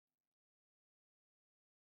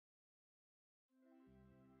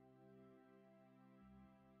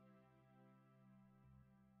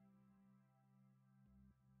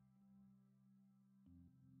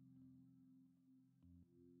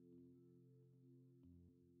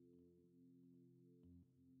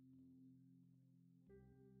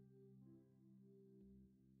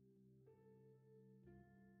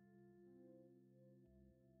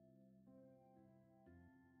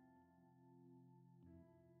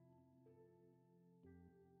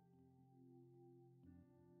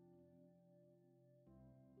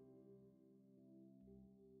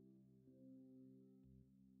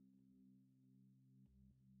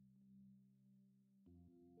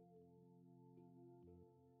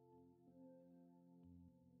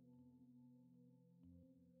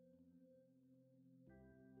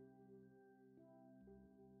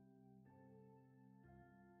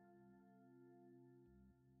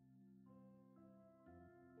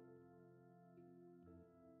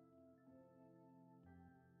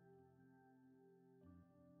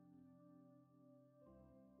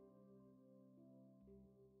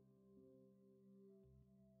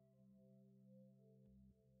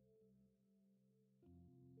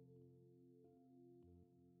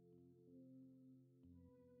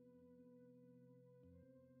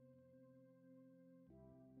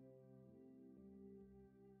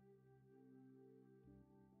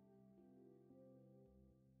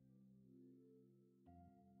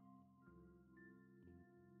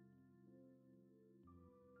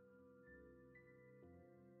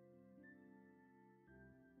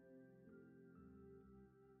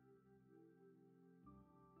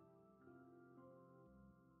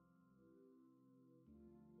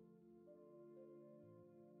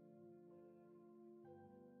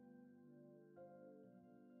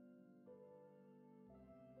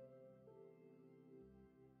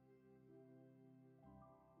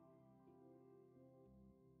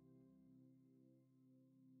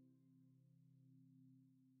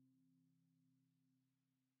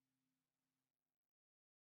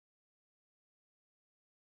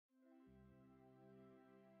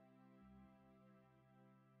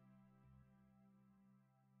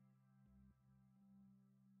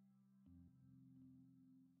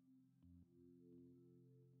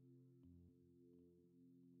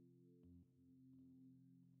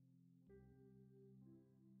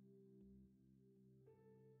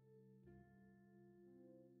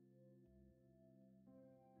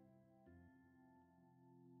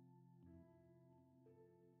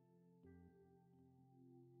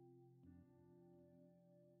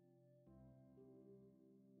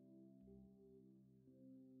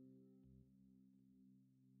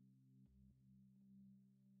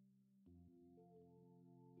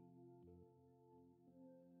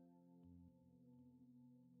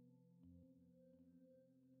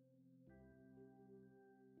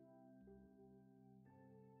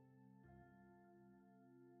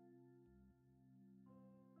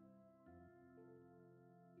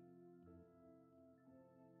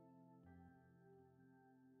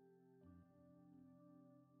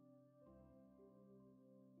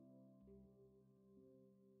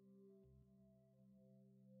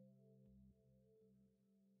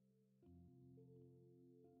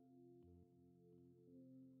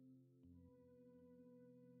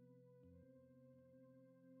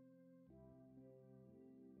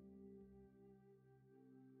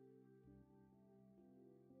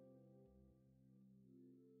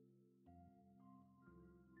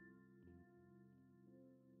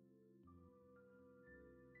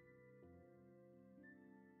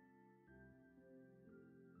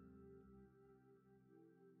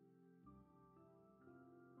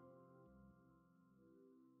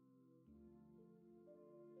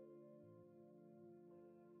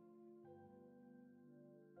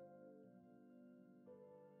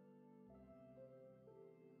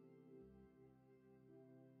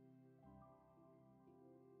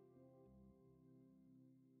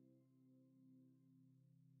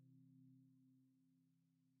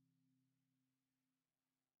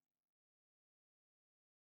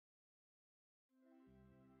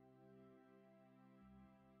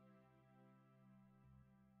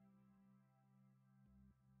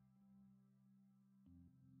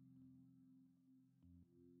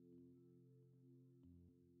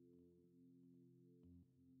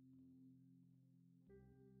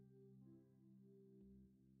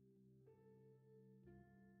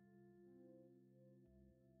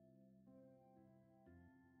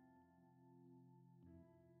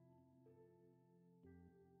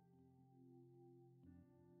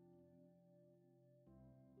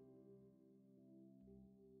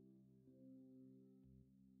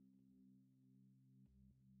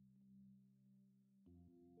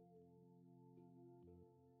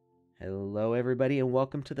Hello, everybody, and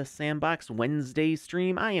welcome to the Sandbox Wednesday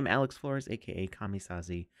stream. I am Alex Florez, aka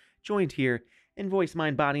Kamisazi, joined here in voice,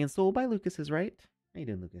 mind, body, and soul by Lucas is right. How you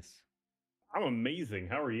doing, Lucas? I'm amazing.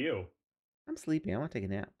 How are you? I'm sleepy. I want to take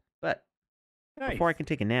a nap. But before I Nice. can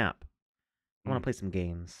take a nap, I want Mm. to play some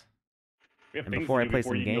games. We have And things to before I do play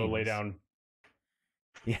before some you can go lay games, down.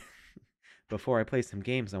 yeah, before I play some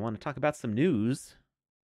games, I want to talk about some news.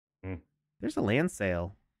 Mm. There's a land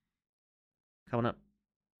sale coming up,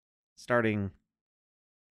 starting.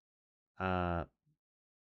 Uh,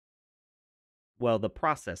 well, the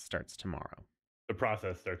process starts tomorrow. The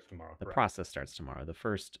process starts tomorrow, The correct? process starts tomorrow. The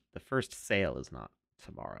first sale is not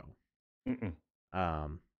tomorrow. Mm-mm.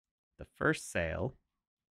 Um, the first sale.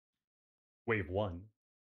 Wave one.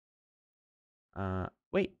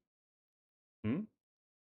 Wait, Hmm?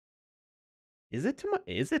 is it tomorrow?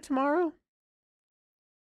 Is it tomorrow?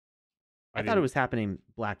 I I thought it didn't. was happening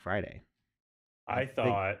Black Friday. I I think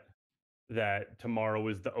thought that tomorrow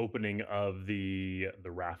was the opening of the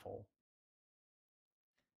raffle.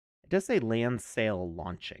 it does say land sale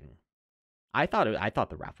launching. I thought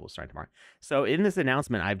the raffle was starting tomorrow. So in this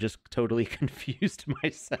announcement, I've just totally confused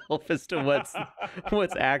myself as to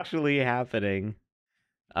what's actually happening.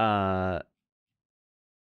 Uh,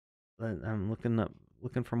 I'm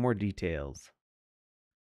looking for more details.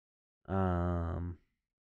 Um,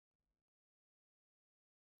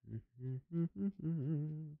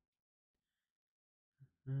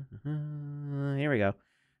 Here we go.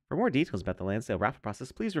 For more details about the land sale raffle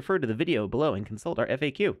process, please refer to the video below and consult our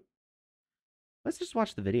FAQ. Let's just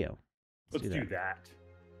watch the video. Let's Let's do do that. that.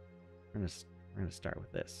 We're gonna start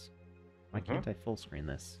with this. Why can't I full screen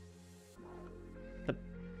this?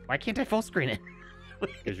 Why can't I full screen it?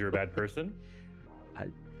 Because you're a bad person?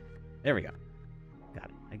 There we go. Got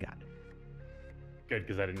it. I got it. Good,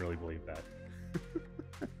 because I didn't really believe that.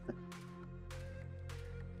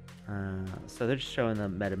 So they're just showing the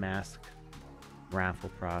MetaMask raffle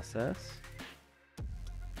process.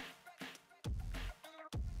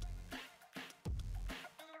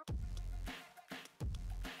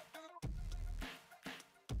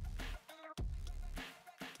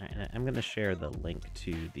 Right, I'm going to share the link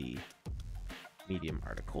to the Medium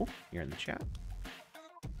article here in the chat.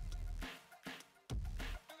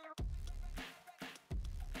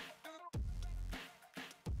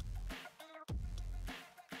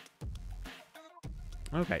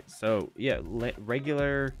 Okay, so yeah,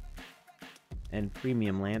 regular and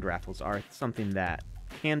premium land raffles are something that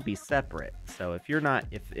can be separate. So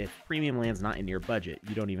if premium land's not in your budget,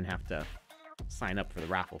 you don't even have to sign up for the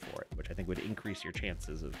raffle for it, which I think would increase your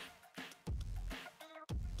chances of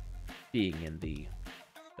being in the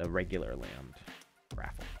regular land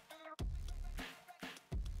raffle.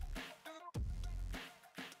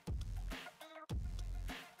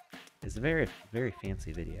 It's a very, very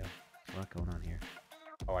fancy video. There's a lot going on here.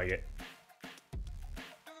 I like it.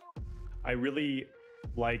 I really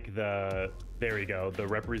like there we go, the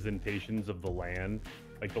representations of the land,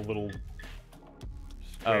 like the little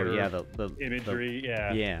Oh yeah, the imagery.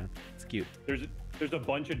 Yeah, it's cute. There's a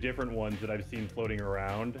bunch of different ones that I've seen floating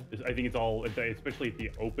around. I think it's all, especially at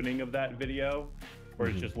the opening of that video, where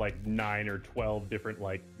it's just like 9 or 12 different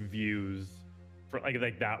like views for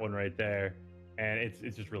like that one right there, and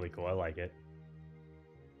it's just really cool. I like it.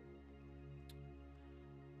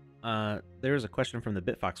 There's a question from the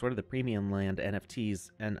BitFox. What are the premium land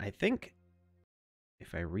NFTs? And I think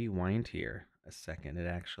if I rewind here a second,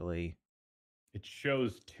 It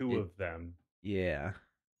shows two of them. Yeah.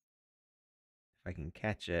 If I can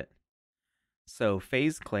catch it. So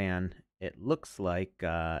FaZe Clan, it looks like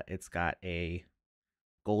it's got a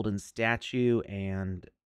golden statue and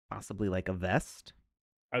possibly like a vest.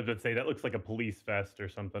 I was going to say that looks like a police vest or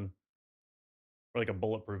something, or like a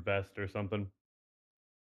bulletproof vest or something.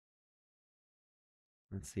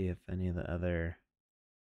 Let's see if any of the other.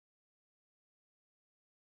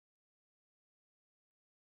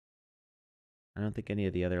 I don't think any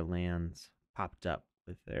of the other lands popped up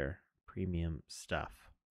with their premium stuff.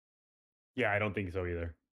 Yeah, I don't think so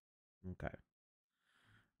either. Okay.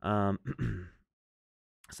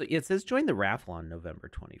 So yeah, it says join the raffle on November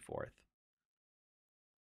 24th.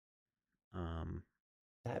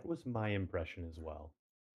 That was my impression as well.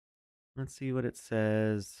 Let's see what it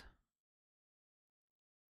says.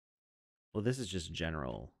 Well, this is just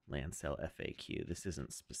general land sale FAQ. This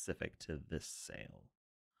isn't specific to this sale.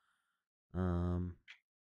 I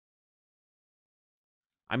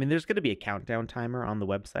mean, there's going to be a countdown timer on the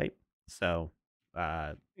website, so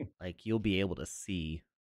like you'll be able to see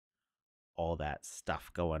all that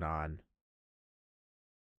stuff going on.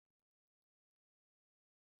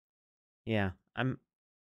 Yeah,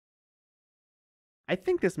 I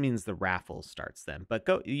think this means the raffle starts then, but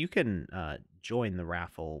you can join the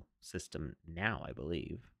raffle system now, I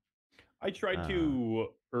believe. I tried to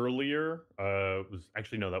earlier. Was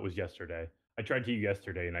actually no, that was yesterday. I tried to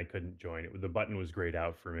yesterday and I couldn't join it. The button was grayed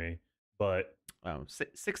out for me, but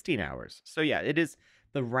 16 hours. So yeah, it is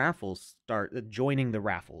the raffle joining the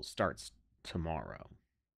raffle starts tomorrow,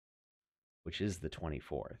 which is the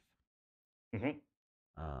 24th. mm-hmm.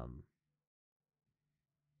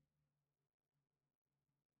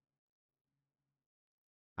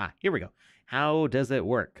 Here we go. How does it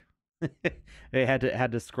work? They had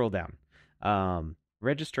to scroll down.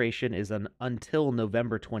 Registration is until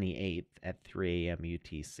November 28th at 3 a.m.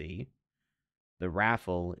 UTC. The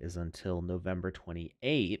raffle is until November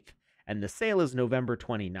 28th, and the sale is November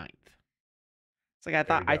 29th. It's like I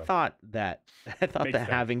thought that Makes sense.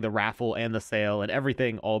 having the raffle and the sale and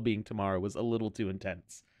everything all being tomorrow was a little too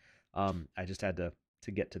intense. I just had to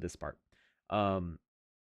get to this part.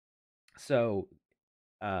 So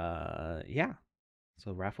yeah.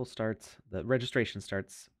 So the registration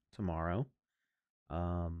starts tomorrow.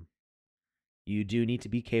 You do need to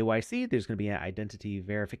be KYC. There's going to be an identity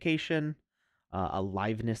verification, a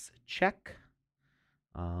liveness check.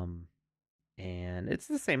 And it's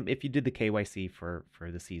the same. If you did the KYC for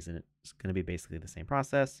the season, it's going to be basically the same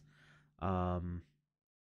process. There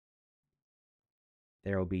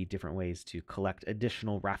will be different ways to collect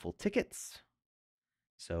additional raffle tickets.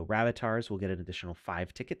 So Rabbitars will get an additional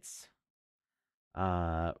 5 tickets.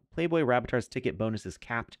 Playboy Rabbitar's ticket bonus is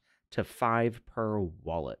capped to 5 per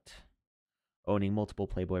wallet. Owning multiple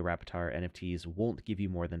Playboy Rabbitar NFTs won't give you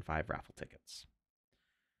more than 5 raffle tickets.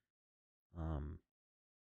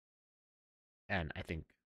 And I think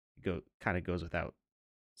kind of goes without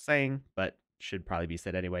saying, but should probably be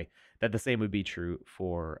said anyway, that the same would be true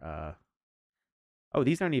for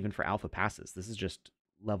these aren't even for alpha passes. This is just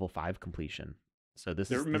level 5 completion. So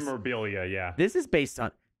this is memorabilia, yeah. This is based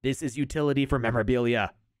on this is utility for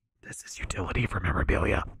memorabilia. This is utility for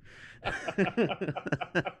memorabilia.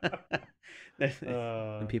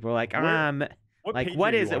 And people are like,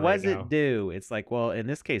 what is it? What does it do? It's like, well, in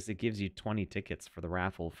this case, it gives you 20 tickets for the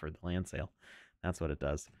raffle for the land sale. That's what it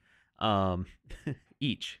does.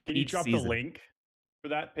 Each. Can you drop the link for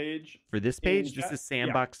that page? For this page, this is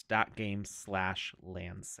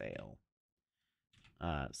sandbox.game/land sale.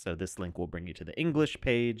 So this link will bring you to the English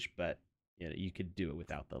page, but you could do it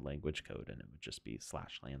without the language code, and it would just be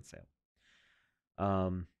 /land sale.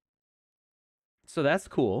 So that's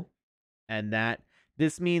cool, and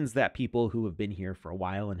this means that people who have been here for a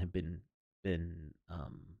while and have been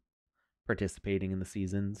participating in the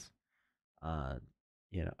seasons,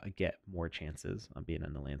 get more chances on being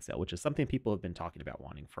in the land sale, which is something people have been talking about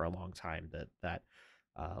wanting for a long time. That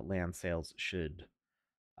land sales should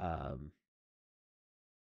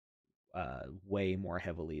weigh more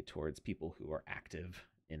heavily towards people who are active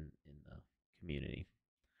in the community.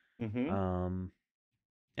 Mm-hmm.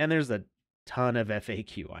 And there's a ton of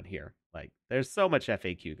FAQ on here. Like, there's so much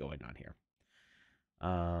FAQ going on here.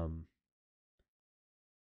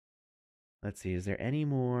 Let's see, is there any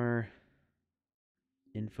more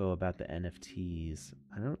info about the NFTs?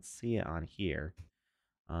 I don't see it on here.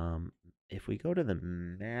 If we go to the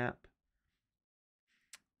map,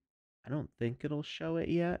 I don't think it'll show it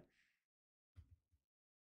yet.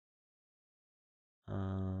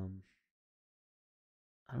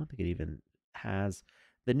 I don't think it even has.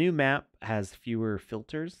 The new map has fewer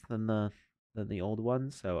filters than the old one,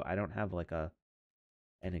 so I don't have like an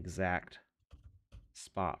exact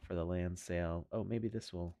spot for the land sale. Oh, maybe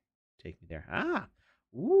this will take me there.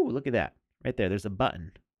 Ooh, look at that. Right there, there's a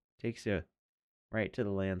button. Takes you right to the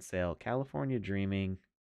land sale. California Dreaming.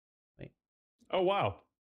 Wait. Oh, wow.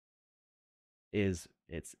 It's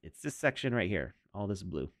this section right here. All this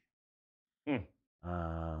blue.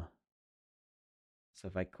 So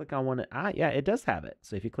if I click on one, yeah, it does have it.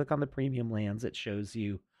 So if you click on the premium lands, it shows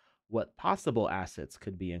you what possible assets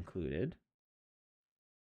could be included.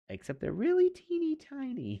 Except they're really teeny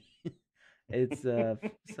tiny. It's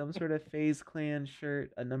some sort of FaZe Clan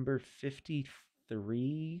shirt, a number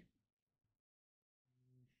 53.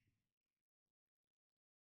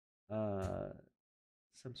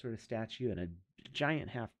 Some sort of statue and a giant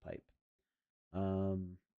half pipe.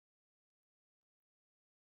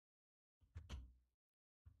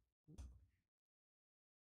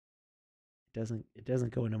 It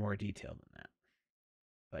doesn't go into more detail than that.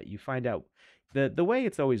 But you find out the way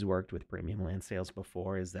it's always worked with premium land sales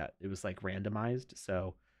before is that it was like randomized.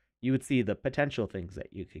 So you would see the potential things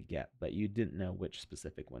that you could get, but you didn't know which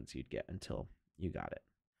specific ones you'd get until you got it.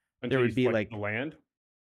 Until there would be like the land?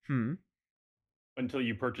 Until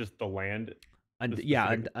you purchased the land?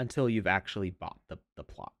 The until you've actually bought the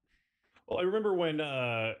plot. Well, I remember when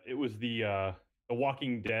it was the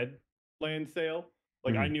Walking Dead land sale.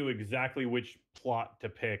 Like I Mhm. knew exactly which plot to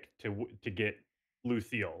pick to get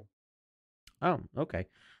Lucille. Oh, okay.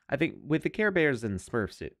 I think with the Care Bears and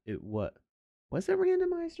Smurfs, it what was it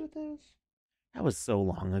randomized with those? That was so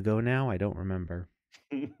long ago now. I don't remember.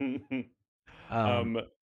 Um, um,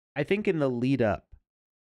 I think in the lead up,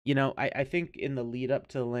 I think in the lead up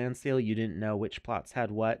to the land sale, you didn't know which plots had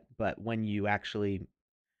what, but when you actually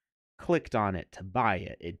clicked on it to buy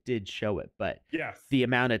it, it did show it. But yes. the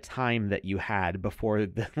amount of time that you had before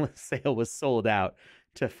the sale was sold out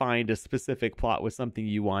to find a specific plot with something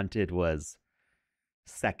you wanted was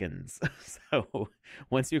seconds. So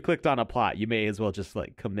once you clicked on a plot, you may as well just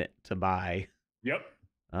like commit to buy. Yep.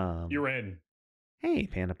 Um, You're in. hey,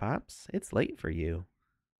 PandaPops, it's late for you.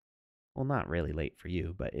 Well, not really late for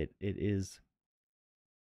you, but it is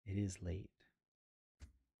late.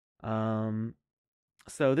 Um,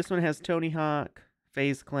 so this one has Tony Hawk,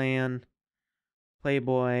 FaZe Clan,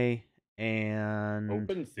 Playboy, and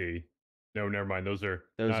OpenSea. No, never mind. Those are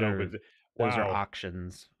those not are OpenSea. those are Wow.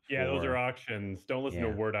 auctions Yeah, those are for auctions. Don't listen to a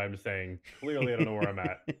yeah. word I'm saying. Clearly, I don't know where I'm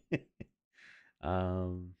at.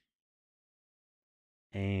 um,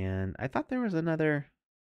 and I thought there was another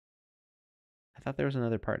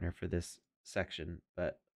partner for this section,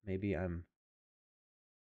 but maybe I'm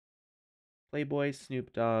Playboy,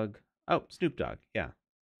 Snoop Dogg. Oh, Snoop Dogg, yeah.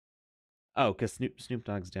 Oh, because Snoop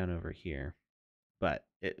Dogg's down over here, but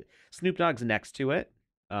Snoop Dogg's next to it.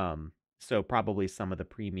 So probably some of the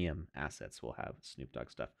premium assets will have Snoop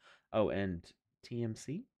Dogg stuff. Oh, and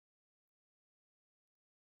TMC.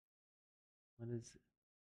 What is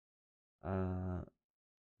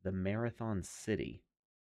the Marathon City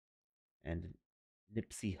and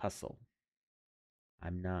Nipsey Hussle?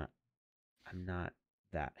 I'm not. I'm not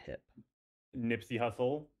that hip. Nipsey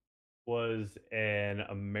Hussle was an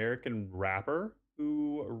American rapper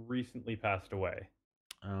who recently passed away.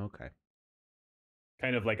 Oh, okay.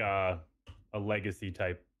 Kind of like a legacy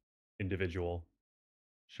type individual.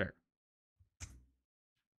 Sure.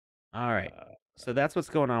 All right. Uh, So that's what's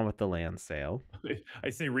going on with the land sale. I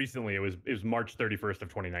say recently. It was March 31st of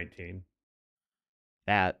 2019.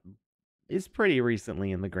 That is pretty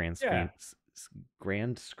recently in the grand Yeah, screen.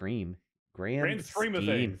 Grand scream. Grand grand scheme of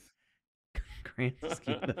scheme. things. Grand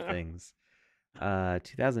scheme of things.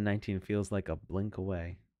 2019 feels like a blink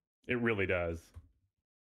away. It really does.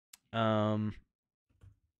 Um.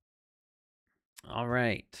 All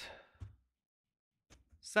right.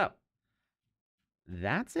 So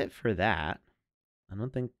that's it for that. I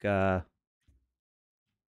don't think. I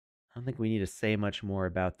don't think we need to say much more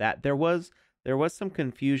about that. There was some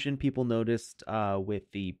confusion people noticed with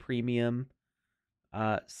the premium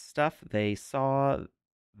stuff. They saw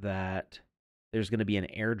that there's going to be an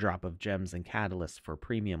airdrop of gems and catalysts for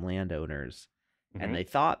premium landowners, and Hmm. they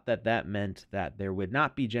thought that that meant that there would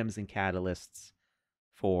not be gems and catalysts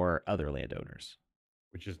for other landowners,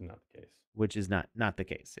 Which is not the case. which is not the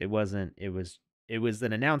case. It wasn't. It was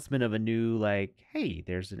an announcement of a new like, hey,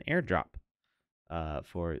 there's an airdrop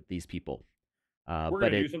for these people. We're But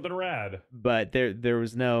gonna do it something rad. but there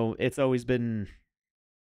was no. It's always been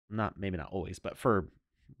not maybe not always, but for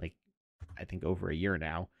like I think over a year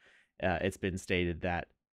now, it's been stated that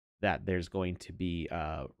there's going to be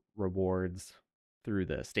rewards through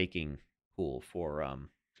the staking pool for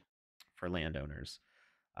landowners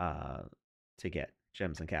uh, to get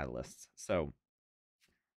gems and catalysts. So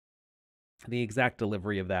the exact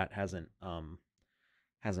delivery of that hasn't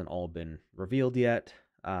all been revealed yet,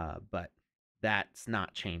 but that's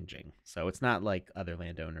not changing. So it's not like other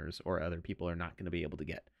landowners or other people are not going to be able to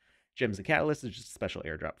get gems and catalysts. It's just a special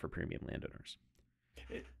airdrop for premium landowners.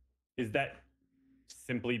 Is that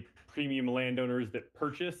simply premium landowners that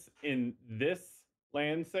purchase in this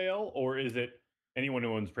land sale, or is it anyone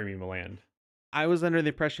who owns premium land? I was under the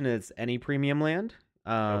impression it's any premium land,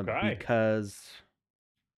 Okay. because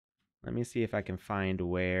let me see if I can find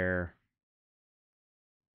where.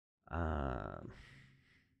 Uh,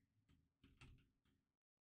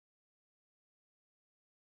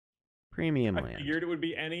 Premium I land. figured it would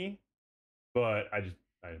be any, but I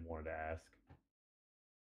wanted to ask.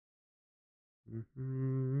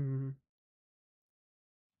 Mm-hmm.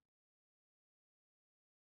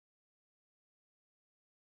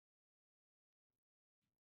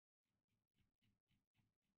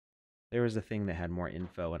 There was a thing that had more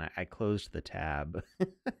info, and I closed the tab.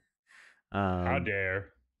 How um, dare.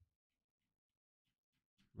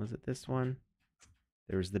 was it this one?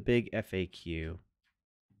 There was the big FAQ,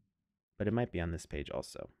 but it might be on this page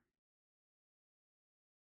also.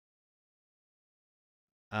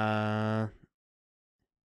 Uh,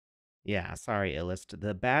 Yeah, sorry, Illist.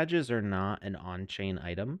 The badges are not an on-chain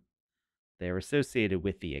item. They're associated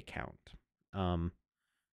with the account.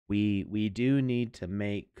 We do need to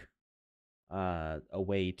make a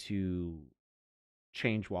way to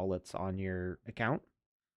change wallets on your account.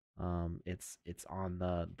 It's on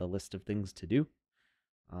the list of things to do,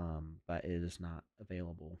 but it is not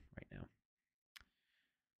available right now.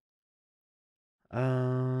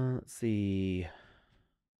 Let's see.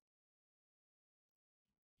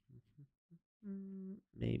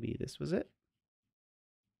 Maybe this was it.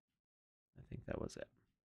 I think that was it.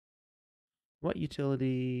 What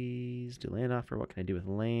utilities do land offer? What can I do with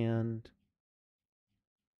land?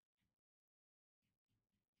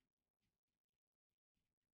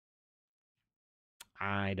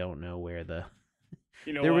 I don't know where the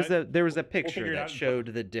You know there what? was a We'll picture figure it that out. showed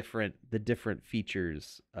the different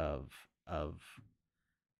features of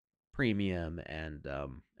premium and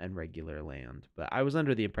regular land, but I was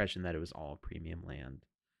under the impression that it was all premium land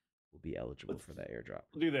will be eligible for that airdrop.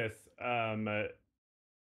 We'll do this.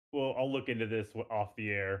 Well, I'll look into this off the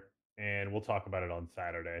air, and we'll talk about it on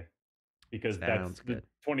Saturday because that's Sounds the good.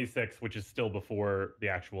 26th, which is still before the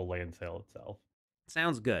actual land sale itself.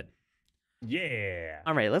 Sounds good. Yeah.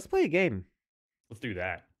 All right, let's play a game. Let's do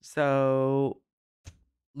that. So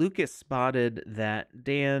Lucas spotted that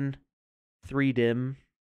Dan 3dim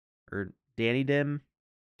or Danny Dim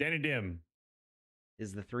Danny Dim.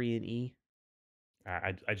 is the 3 in E.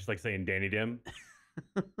 I just like saying Danny Dim.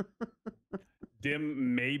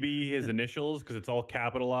 Dim may be his initials because it's all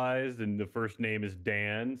capitalized and the first name is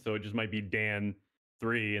Dan, so it just might be Dan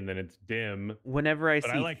 3 and then it's Dim. Whenever I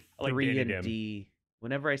But see I like 3 Danny and Dim. D,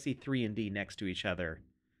 whenever I see 3 and D next to each other,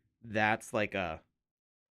 that's like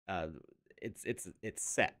it's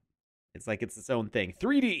set. It's like it's its own thing.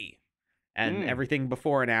 3D. And everything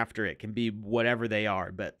before and after it can be whatever they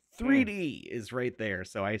are, but 3D is right there.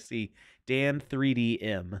 So I see Dan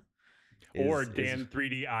 3DM. Or Dan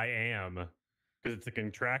 3D I am, because it's a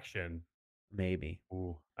contraction. Maybe.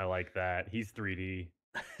 Ooh, I like that. He's 3D.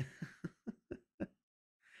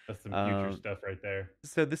 That's some future stuff right there.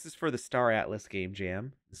 So this is for the Star Atlas Game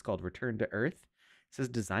Jam. It's called Return to Earth. It says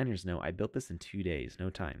designers note, I built this in 2 days, no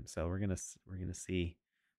time. So we're gonna see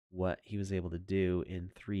what he was able to do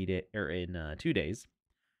in 2 days.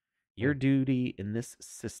 Your duty in this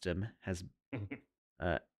system has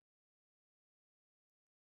had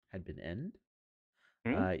been end.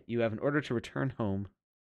 You have an order to return home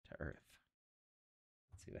to Earth.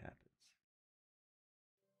 Let's see what happens.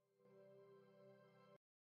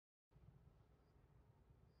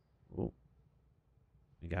 Oh,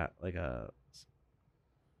 we got like a.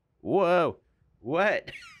 Whoa!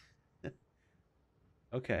 What?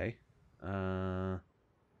 Okay.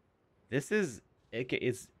 This is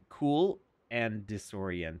it's cool and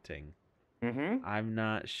disorienting. I'm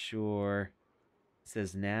not sure. It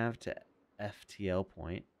says nav to FTL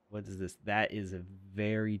point. What is this? That is a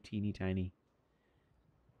very teeny tiny.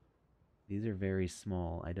 These are very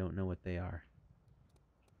small. I don't know what they are.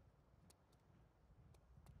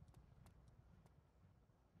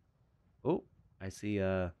 Oh, I see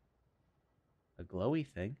a glowy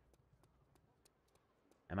thing.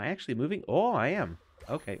 Am I actually moving? Oh, I am.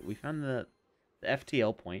 Okay, we found the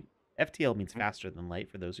FTL point. FTL means faster than light,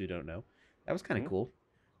 for those who don't know. That was kind of cool.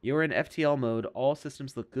 You're in FTL mode. All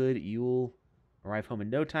systems look good. You'll arrive home in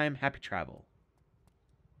no time. Happy travel.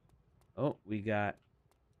 Oh, we got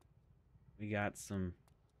some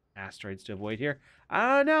asteroids to avoid here.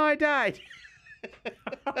 Oh no, I died.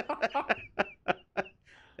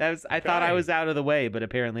 I thought I was out of the way, but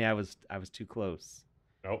apparently I was too close.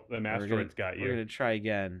 Nope, the asteroids got you. We're gonna try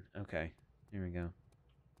again. Okay, here we go.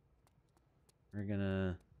 We're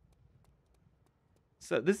gonna.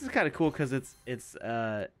 So this is kind of cool because it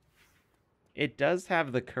does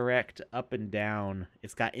have the correct up and down.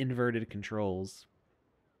 It's got inverted controls.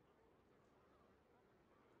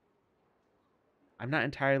 I'm not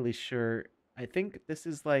entirely sure. I think this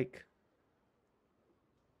is like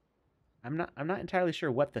I'm not entirely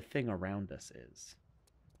sure what the thing around us is.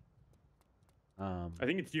 I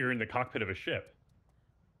think it's you're in the cockpit of a ship.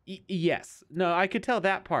 Yes. No, I could tell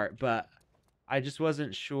that part, but I just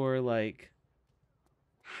wasn't sure like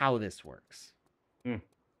how this works.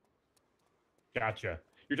 Gotcha.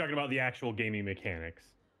 You're talking about the actual gaming mechanics.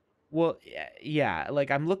 Well, yeah, like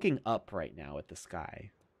I'm looking up right now at the sky.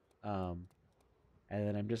 And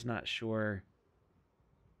then I'm just not sure,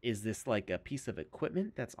 is this like a piece of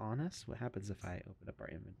equipment that's on us? What happens if I open up our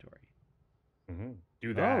inventory?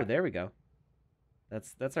 Do that. Oh, there we go.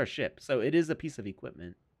 That's our ship. So it is a piece of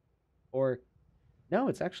equipment. Or no,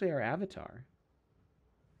 it's actually our avatar.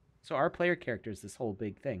 So our player character is this whole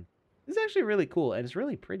big thing. This is actually really cool, and it's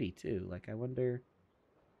really pretty too. Like, I wonder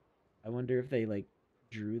if they like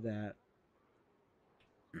drew that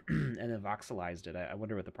and then voxelized it. I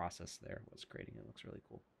wonder what the process there was creating it. Looks really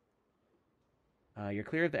cool. You're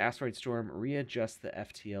clear of the asteroid storm. Readjust the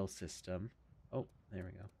FTL system. Oh, there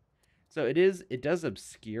we go. So it does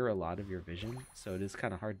obscure a lot of your vision, so it is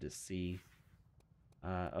kind of hard to see.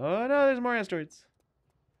 Oh no, there's more asteroids.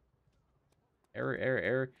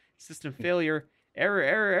 Error. System failure.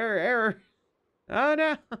 Error. Oh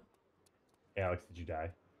no. Hey, Alex, did you die?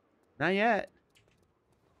 Not yet.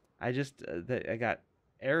 I just I got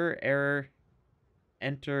error.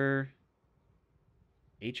 Enter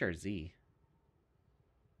HRZ.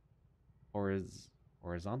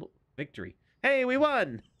 Horizontal victory. Hey, we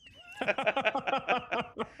won.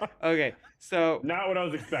 Okay, so Not what I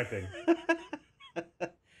was expecting.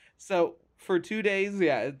 So for 2 days,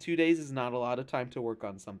 yeah, 2 days is not a lot of time to work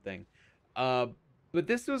on something. But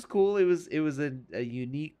this was cool. It was a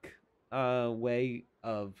unique way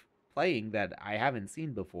of playing that I haven't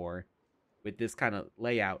seen before with this kind of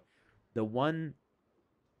layout. The one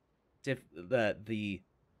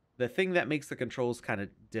the thing that makes the controls kind of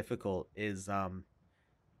difficult is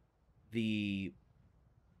the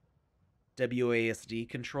WASD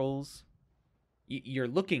controls. You're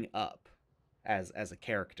looking up as a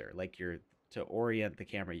character, like you're to orient the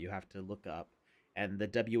camera, you have to look up, and the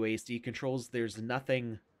WASD controls, there's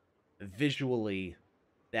nothing visually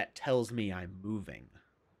that tells me I'm moving,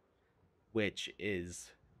 which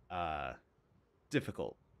is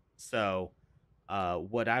difficult. So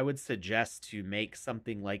what I would suggest to make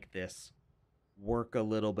something like this work a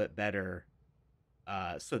little bit better,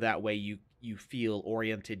 so that way you feel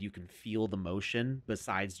oriented, you can feel the motion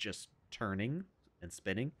besides just turning and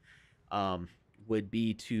spinning, would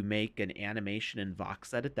be to make an animation in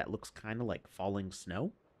VoxEdit that looks kind of like falling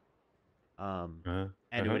snow. And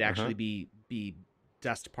it would actually be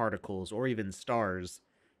dust particles or even stars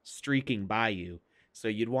streaking by you. So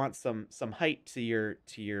you'd want some height to your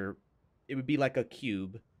it would be like a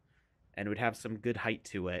cube, and it would have some good height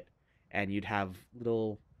to it, and you'd have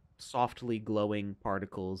little softly glowing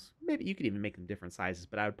particles. Maybe you could even make them different sizes,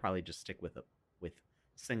 but I would probably just stick with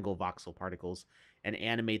single voxel particles and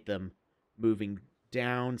animate them moving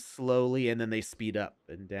down slowly, and then they speed up,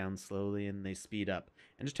 and down slowly, and they speed up,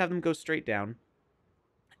 and just have them go straight down,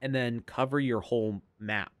 and then cover your whole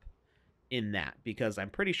map in that, because I'm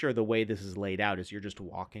pretty sure the way this is laid out is you're just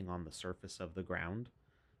walking on the surface of the ground.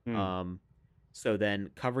 So then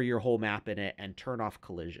cover your whole map in it and turn off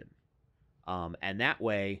collision. And that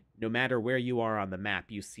way, no matter where you are on the map,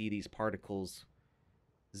 you see these particles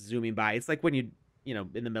zooming by. It's like when you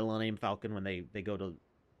in the Millennium Falcon when they go to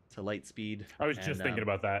light speed. I was just thinking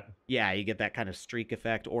about that. Yeah, you get that kind of streak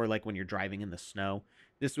effect, or like when you're driving in the snow.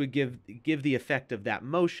 This would give the effect of that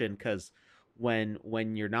motion, because when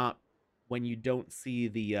you don't see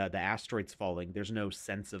the asteroids falling, there's no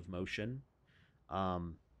sense of motion.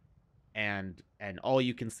 And all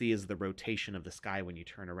you can see is the rotation of the sky when you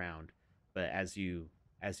turn around. But as you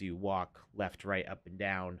walk left, right, up, and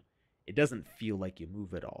down, it doesn't feel like you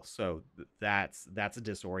move at all. So that's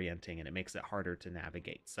disorienting, and it makes it harder to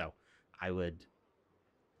navigate. So I would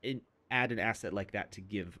add an asset like that to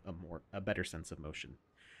give a better sense of motion.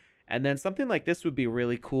 And then something like this would be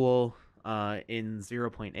really cool in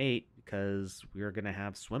 0.8, because we're going to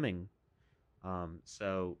have swimming.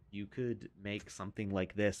 So you could make something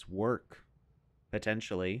like this work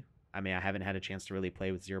potentially. I mean, I haven't had a chance to really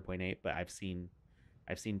play with 0.8, but I've seen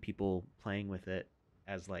people playing with it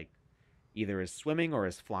as like either as swimming or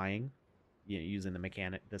as flying, using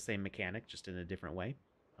the same mechanic, just in a different way.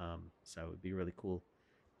 So it'd be really cool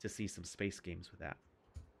to see some space games with that.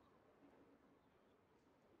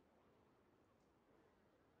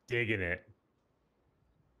 Digging it.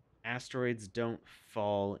 Asteroids don't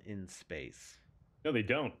fall in space. No, they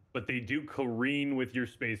don't, but they do careen with your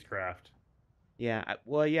spacecraft. Yeah,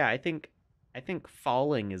 well, yeah, I think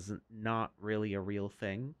falling is not really a real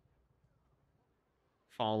thing.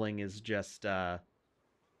 Falling is just our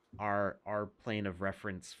plane of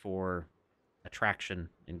reference for attraction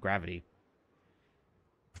and gravity.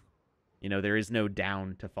 There is no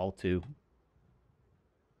down to fall to.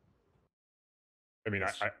 I mean,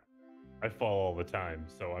 I fall all the time,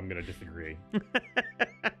 so I'm going to disagree.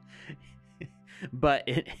 But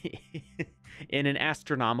in an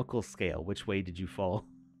astronomical scale, which way did you fall?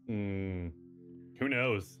 Who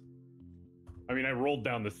knows? I mean, I rolled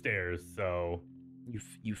down the stairs, so...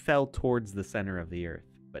 You fell towards the center of the Earth,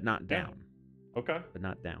 but not down. Yeah. Okay. But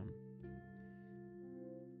not down.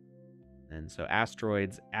 And so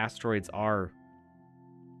asteroids are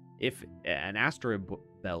if an asteroid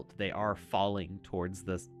belt, they are falling towards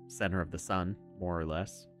the center of the sun, more or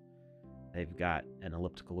less. They've got an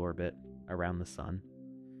elliptical orbit around the sun,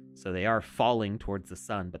 so they are falling towards the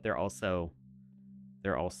sun, but they're also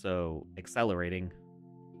accelerating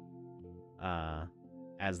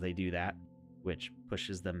as they do that, which but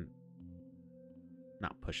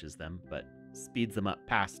speeds them up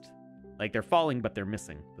past. Like, they're falling, but they're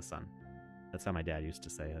missing the sun. That's how my dad used to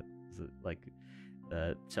say it. Like,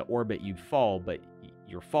 to orbit, you fall, but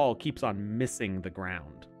your fall keeps on missing the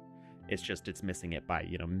ground. It's just it's missing it by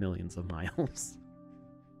millions of miles.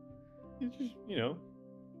 It's just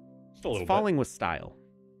just a little. It's falling with style.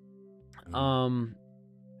 All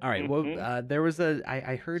right. Well, there was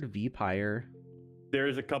I heard Vpire.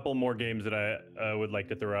 There's a couple more games that I would like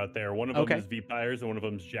to throw out there. One of them is Vpires, and one of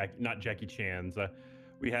them is not Jackie Chan's.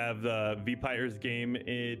 We have the Vpires game.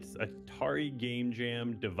 It's Atari Game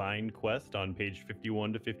Jam Divine Quest on page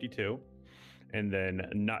 51 to 52. And then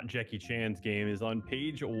Not Jackie Chan's game is on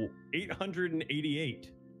page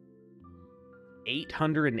 888.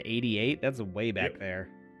 888? That's way back there.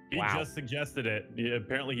 He just suggested it.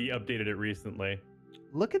 Apparently, he updated it recently.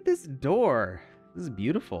 Look at this door. This is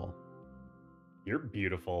beautiful. You're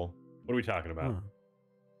beautiful. What are we talking about?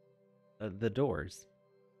 The doors.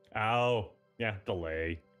 Oh, yeah,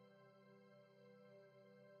 delay.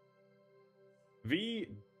 V,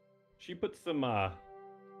 she put some,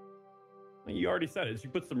 you already said it. She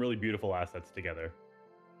put some really beautiful assets together.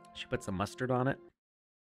 She put some mustard on it.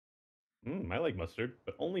 I like mustard,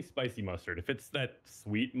 but only spicy mustard. If it's that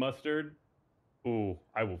sweet mustard, ooh,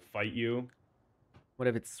 I will fight you. What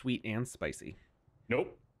if it's sweet and spicy?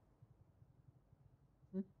 Nope.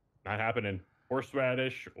 Not happening.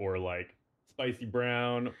 Horseradish or like spicy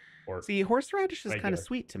brown or... See, horseradish is kind of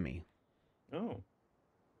sweet to me. Oh.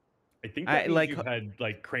 I think that means you've had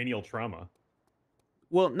like cranial trauma.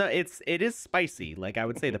 Well, no, it is spicy. Like, I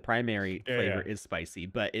would say the primary flavor is spicy,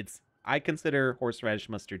 but I consider horseradish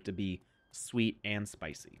mustard to be sweet and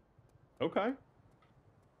spicy. Okay.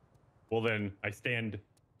 Well, then I stand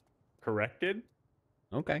corrected.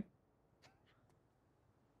 Okay.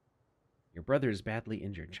 Your brother is badly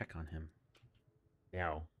injured. Check on him.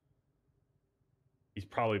 Now, he's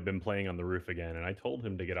probably been playing on the roof again, and I told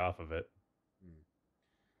him to get off of it.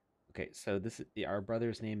 Okay, so our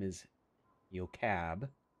brother's name is Yokab,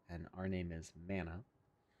 and our name is Mana.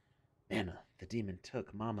 Mana, the demon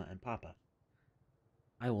took Mama and Papa.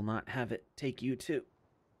 I will not have it take you too.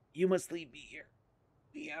 You must leave me here.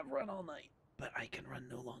 We have run all night, but I can run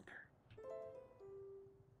no longer.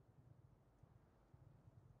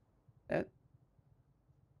 I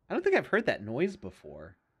don't think I've heard that noise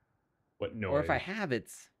before. What noise? Or if I have,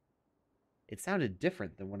 it sounded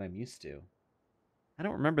different than what I'm used to. I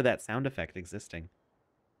don't remember that sound effect existing.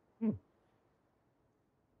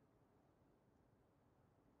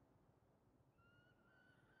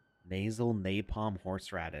 Nasal napalm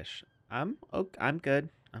horseradish. I'm good.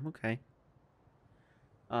 I'm okay.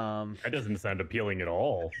 That doesn't sound appealing at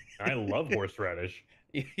all. I love horseradish.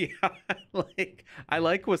 Yeah, I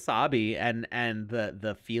like wasabi and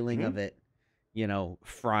the feeling of it,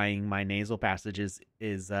 frying my nasal passages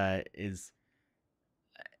is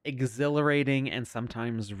exhilarating and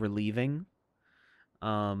sometimes relieving.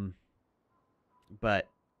 But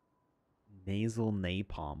nasal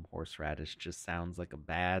napalm horseradish just sounds like a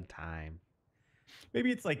bad time.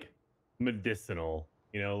 Maybe it's like medicinal,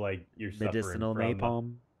 like you're medicinal suffering from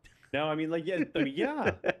napalm. No, I mean, like,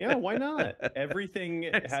 yeah, why not? Everything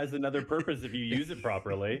has another purpose if you use it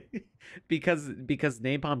properly. Because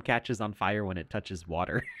napalm catches on fire when it touches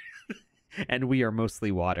water, and we are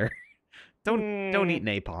mostly water. Don't eat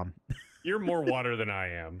napalm. You're more water than I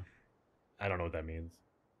am. I don't know what that means.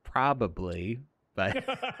 Probably, but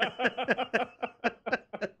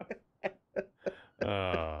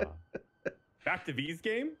back to V's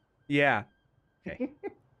game. Yeah. Okay.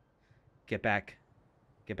 Get back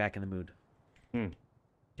in the mood.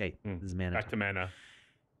 Okay, this is Mana. Back to Mana.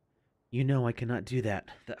 You know I cannot do that.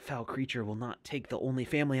 That foul creature will not take the only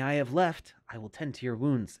family I have left. I will tend to your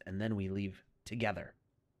wounds, and then we leave together.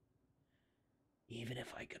 Even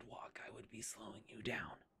if I could walk, I would be slowing you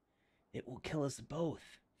down. It will kill us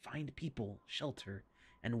both. Find people, shelter,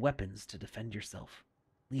 and weapons to defend yourself.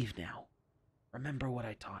 Leave now. Remember what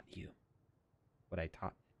I taught you. What I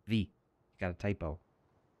taught... V. You got a typo.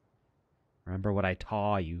 Remember what I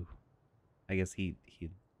taught you. I guess he's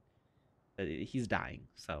dying,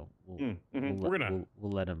 so we'll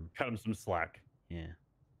let him cut him some slack. Yeah,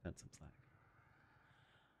 cut some slack.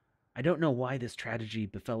 I don't know why this tragedy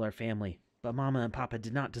befell our family, but Mama and Papa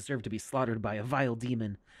did not deserve to be slaughtered by a vile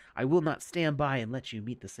demon. I will not stand by and let you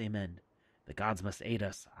meet the same end. The gods must aid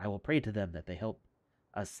us. I will pray to them that they help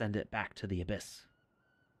us send it back to the abyss.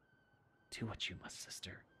 Do what you must,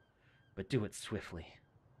 sister, but do it swiftly.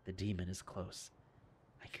 The demon is close.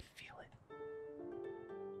 I can feel it.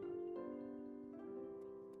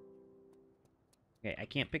 Okay, I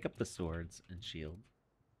can't pick up the swords and shield.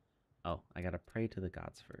 Oh, I gotta pray to the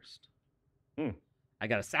gods first. I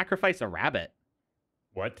gotta sacrifice a rabbit.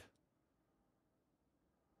 What?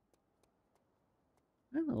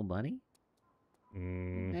 Hi, little bunny. How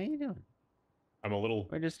you doing? I'm a little.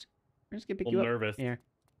 We're just gonna pick you up. Nervous. Here.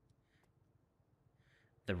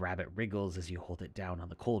 The rabbit wriggles as you hold it down on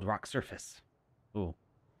the cold rock surface. Ooh.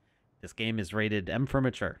 This game is rated M for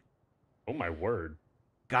mature. Oh my word.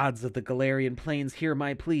 Gods of the Galarian plains, hear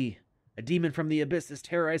my plea. A demon from the abyss is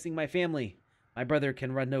terrorizing my family. My brother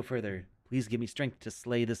can run no further. Please give me strength to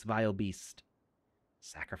slay this vile beast.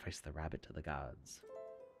 Sacrifice the rabbit to the gods.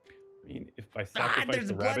 I mean, if I sacrifice there's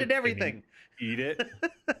the blood rabbit, and everything. Eat it.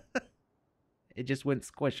 It just went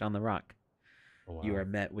squish on the rock. Oh, wow. You are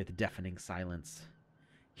met with deafening silence.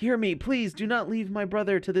 Hear me, please. Do not leave my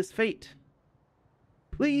brother to this fate.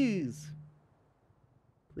 Please.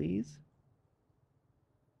 Please.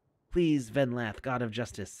 Please, Venlath, god of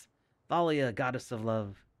justice. Thalia, goddess of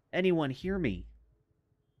love. Anyone hear me?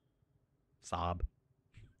 Sob.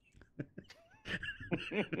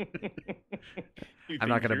 I'm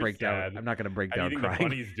not gonna break down. I'm not gonna break down crying. The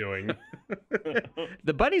bunny's doing?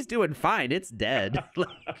 The bunny's doing fine. It's dead.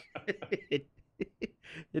 It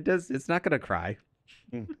does. It's not gonna cry.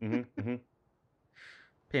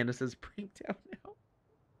 Panda says, "Break down now."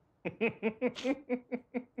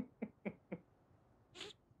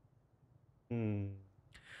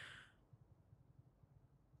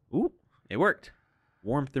 Ooh, it worked.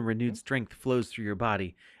 Warmth and renewed strength flows through your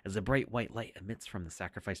body as a bright white light emits from the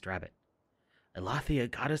sacrificed rabbit. Elathia,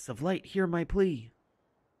 goddess of light, hear my plea.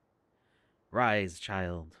 Rise,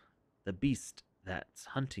 child. The beast that's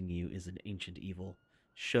hunting you is an ancient evil.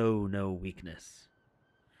 Show no weakness.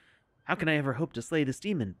 How can I ever hope to slay this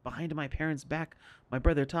demon? Behind my parents' back, my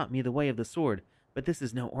brother taught me the way of the sword, but this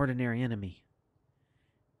is no ordinary enemy.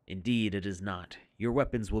 Indeed, it is not. Your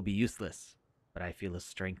weapons will be useless, but I feel a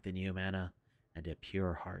strength in you, Mana, and a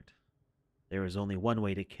pure heart. There is only one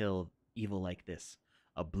way to kill evil like this.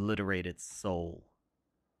 Obliterate its soul.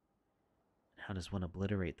 How does one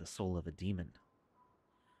obliterate the soul of a demon?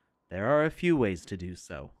 There are a few ways to do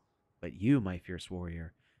so, but you, my fierce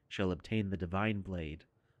warrior, shall obtain the divine blade,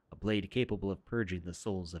 a blade capable of purging the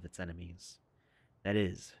souls of its enemies. That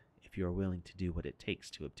is, if you are willing to do what it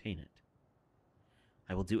takes to obtain it.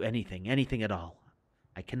 I will do anything at all.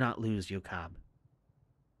 I cannot lose Yokab.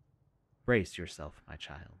 Brace yourself, my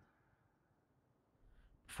child.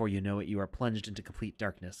 Before you know it, you are plunged into complete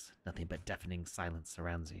darkness. Nothing but deafening silence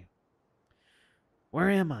surrounds you. Where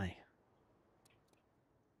am I?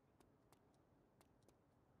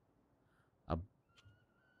 A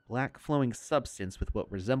black flowing substance with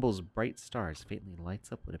what resembles bright stars faintly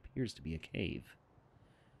lights up what appears to be a cave.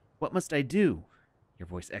 What must I do? Your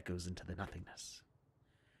voice echoes into the nothingness.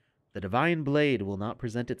 The divine blade will not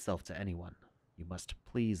present itself to anyone. You must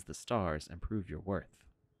please the stars and prove your worth.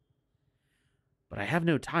 But I have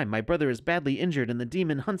no time. My brother is badly injured and the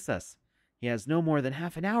demon hunts us. He has no more than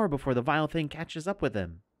half an hour before the vile thing catches up with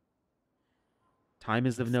him. Time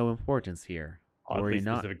is of no importance here. Oddly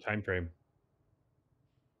specific time frame.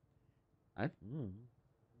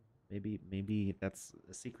 Maybe that's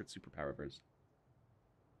a secret superpower of hers.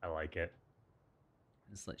 I like it.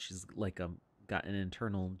 It's like she's like got an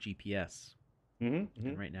internal GPS. And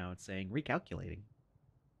right now it's saying recalculating.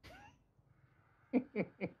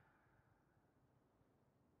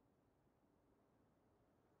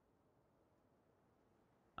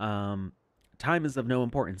 Time is of no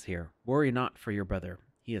importance here. Worry not for your brother.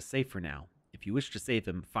 He is safe for now. If you wish to save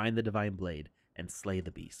him, find the divine blade and slay the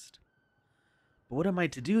beast. But what am I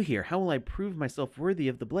to do here? How will I prove myself worthy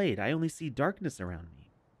of the blade? I only see darkness around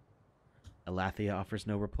me. Elathia offers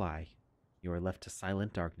no reply. You are left to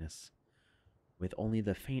silent darkness. With only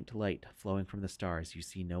the faint light flowing from the stars, you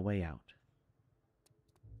see no way out.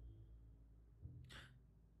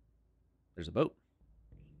 There's a boat.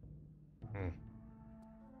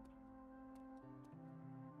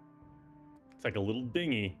 It's like a little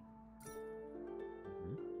dinghy.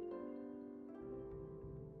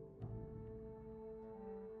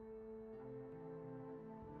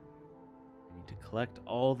 I need to collect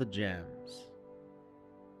all the gems.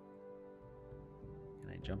 Can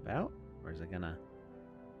I jump out? Or is it gonna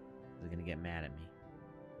get mad at me?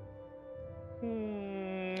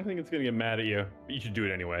 I think it's gonna get mad at you, but you should do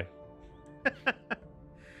it anyway.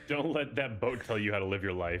 Don't let that boat tell you how to live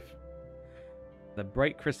your life. The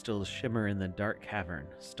bright crystals shimmer in the dark cavern.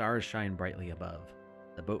 Stars shine brightly above.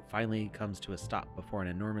 The boat finally comes to a stop before an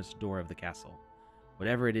enormous door of the castle.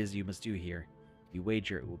 Whatever it is you must do here, you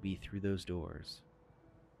wager it will be through those doors.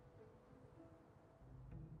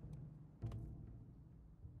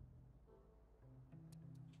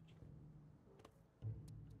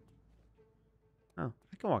 Oh,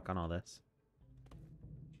 I can walk on all this.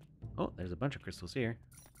 Oh, there's a bunch of crystals here.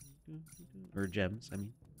 Or gems, I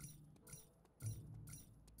mean.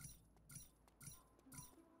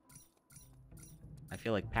 I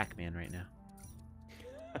feel like Pac-Man right now.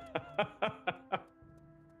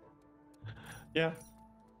 Yeah,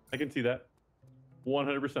 I can see that.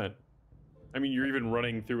 100%. I mean, you're even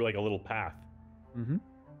running through like a little path. Mm-hmm.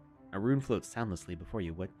 A rune floats soundlessly before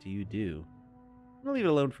you. What do you do? I'm gonna leave it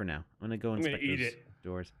alone for now. I'm gonna go inspect eat those it.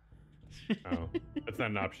 doors. Oh, that's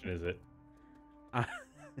not an option, is it?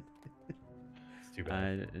 It's too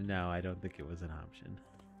bad. No, I don't think it was an option.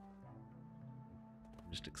 I'm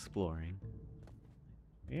just exploring.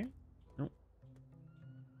 Here? Nope.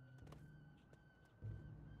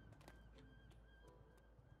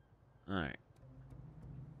 Alright.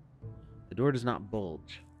 The door does not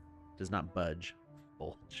bulge. Does not budge.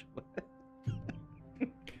 Bulge.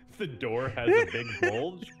 The door has a big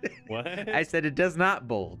bulge? What? I said it does not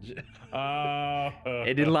bulge.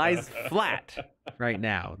 It lies flat right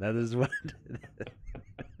now. That is what...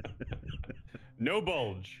 No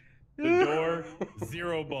bulge. The door,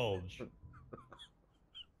 zero bulge.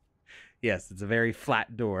 Yes, it's a very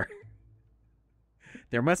flat door.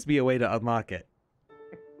 There must be a way to unlock it.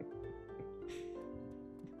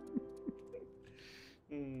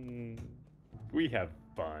 We have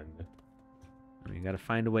fun. We gotta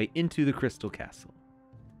find a way into the Crystal Castle.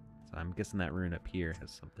 So I'm guessing that rune up here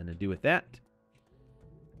has something to do with that.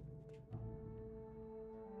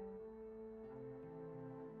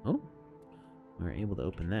 Oh, we were able to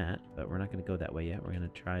open that, but we're not gonna go that way yet. We're gonna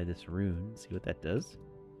try this rune, see what that does.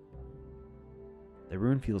 The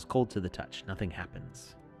rune feels cold to the touch. Nothing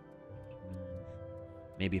happens.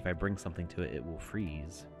 Maybe if I bring something to it, it will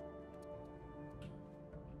freeze.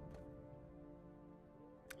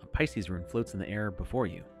 A Pisces rune floats in the air before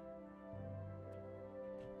you.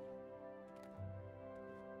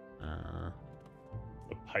 A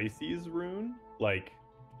Pisces rune? Like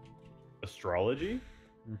astrology?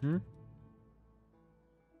 Mm-hmm.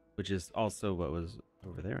 Which is also what was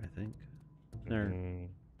over there, I think. There.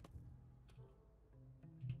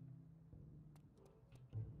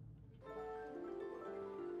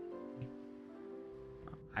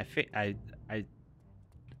 I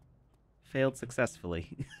failed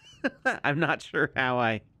successfully. I'm not sure how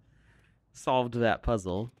I solved that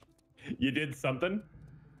puzzle. You did something?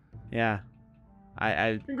 Yeah.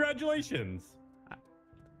 Congratulations.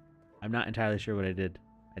 I'm not entirely sure what I did.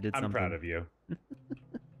 I did something. I'm proud of you.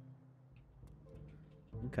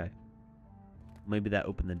 Okay. Maybe that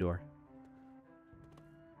opened the door.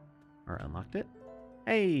 Or unlocked it.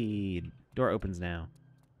 Hey! Door opens now.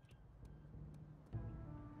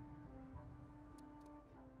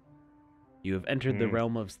 You have entered the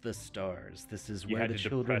realm of the stars. This is where the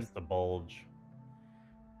children... depress the bulge.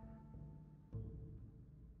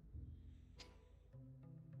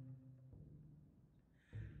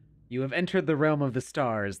 You have entered the realm of the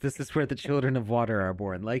stars. This is where the children of water are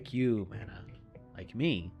born. Like you, Mana. Like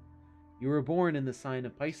me. You were born in the sign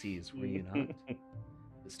of Pisces, were you not?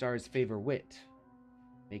 The stars favor wit.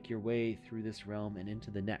 Make your way through this realm and into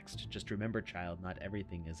the next. Just remember, child, not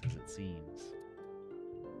everything is as it seems.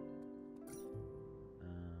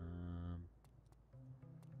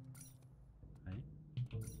 Right?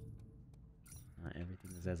 Not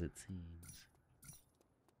everything is as it seems.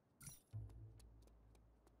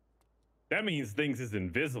 That means things is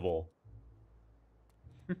invisible.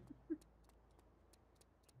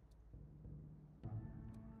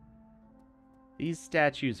 These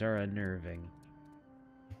statues are unnerving.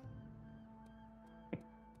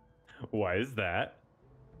 Why is that?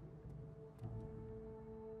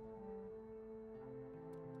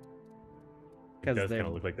 Because It does they kind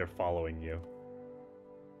of look like they're following you.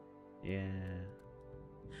 Yeah.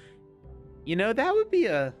 You know, that would be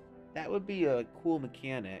a cool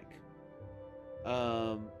mechanic.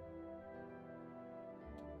 To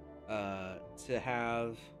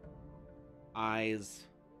have eyes.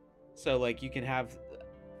 So like you can have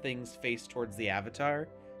things face towards the avatar.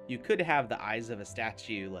 You could have the eyes of a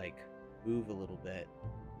statue like move a little bit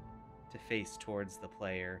to face towards the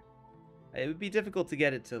player. It would be difficult to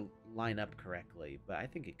get it to line up correctly, but I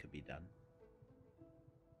think it could be done.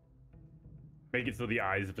 Make it so the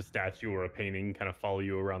eyes of a statue or a painting kind of follow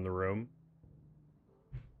you around the room.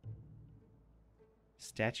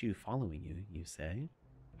 statue following you, you say?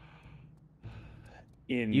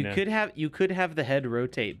 In You could have the head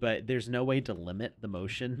rotate, but there's no way to limit the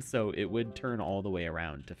motion, so it would turn all the way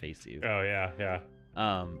around to face you. Oh yeah.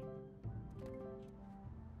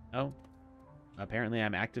 Oh, apparently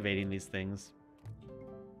I'm activating these things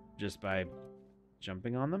just by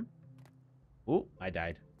jumping on them. Oh, I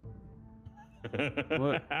died.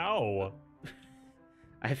 What? Ow!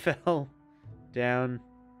 I fell down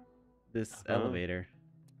this elevator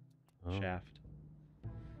shaft.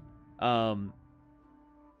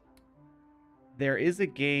 There is a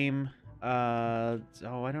game. I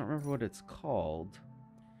don't remember what it's called.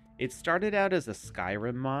 It started out as a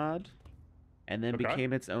Skyrim mod, and then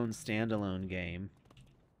became its own standalone game.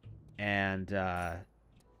 And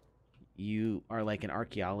you are like an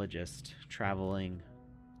archaeologist traveling.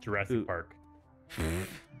 Jurassic Park.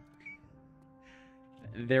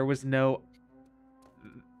 There was no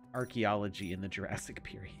archaeology in the Jurassic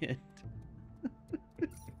period.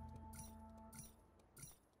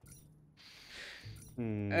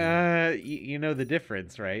 You know the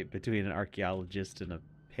difference, right, between an archaeologist and a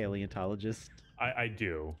paleontologist? I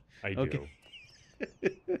do. I do. Okay.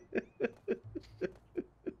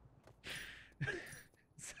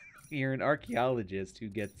 So you're an archaeologist who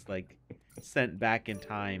gets like sent back in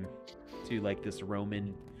time to like this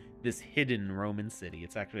hidden Roman city.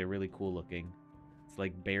 It's actually really cool looking. It's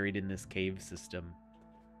like buried in this cave system,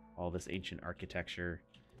 all this ancient architecture,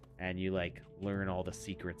 and you like learn all the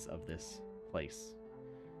secrets of this place.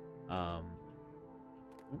 I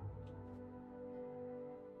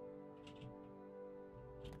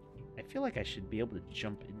feel like I should be able to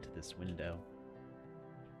jump into this window.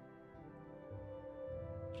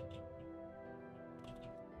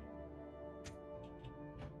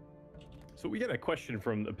 So we get a question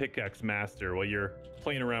from the Pickaxe Master while you're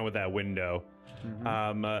playing around with that window.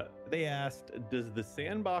 They asked, does the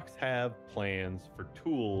Sandbox have plans for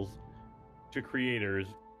tools to creators,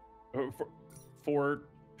 for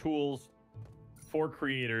tools for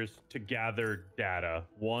creators to gather data?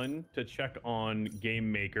 One, to check on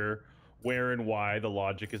Game Maker where and why the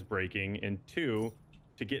logic is breaking, and two,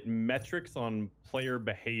 to get metrics on player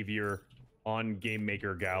behavior on Game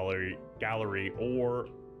Maker gallery or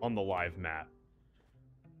on the live map.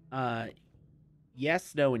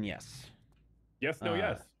 Yes, no, and yes. Yes, no,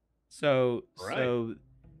 yes. So Right. so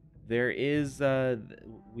there is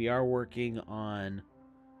we are working on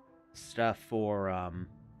stuff for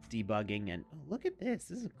debugging, and look at this.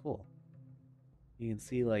 This is cool. You can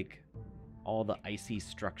see like all the icy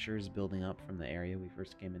structures building up from the area we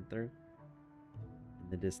first came in through in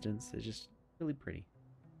the distance. It's just really pretty.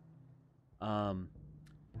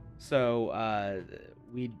 So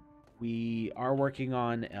we are working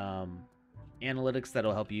on analytics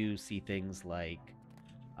that'll help you see things like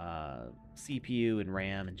CPU and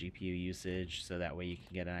RAM and GPU usage, so that way you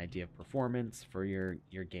can get an idea of performance for your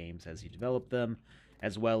games as you develop them,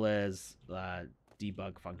 as well as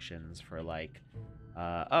debug functions for like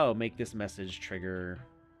make this message trigger,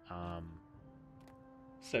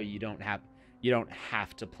 so you don't have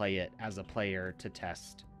to play it as a player to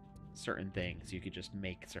test certain things. You could just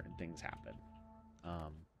make certain things happen.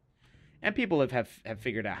 And people have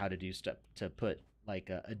figured out how to do stuff to put like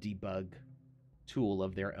a debug tool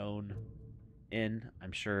of their own in.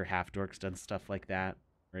 I'm sure Half-Dork's done stuff like that,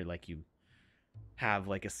 where like you have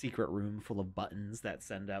like a secret room full of buttons that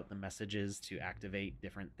send out the messages to activate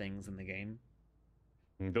different things in the game.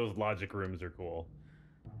 Those logic rooms are cool.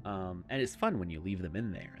 And it's fun when you leave them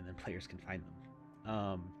in there and then players can find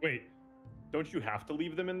them. Wait, don't you have to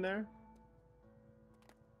leave them in there?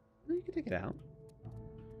 You can take it out.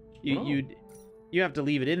 You have to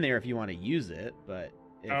leave it in there if you want to use it, but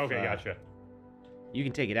if, okay, gotcha. You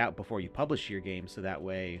can take it out before you publish your game, so that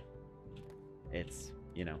way it's,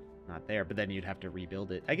 not there, but then you'd have to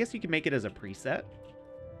rebuild it. I guess you can make it as a preset.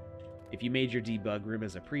 If you made your debug room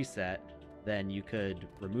as a preset, then you could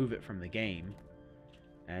remove it from the game,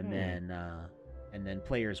 and then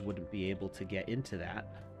players wouldn't be able to get into that.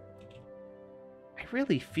 I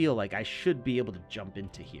really feel like I should be able to jump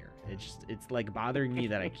into here. It's like bothering me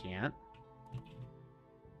that I can't.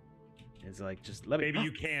 It's like, just let me. Maybe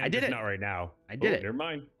you can. I did it. Not right now. I did it. Never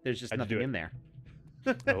mind. There's just nothing in there.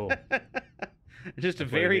 Oh. Just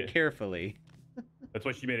very carefully. That's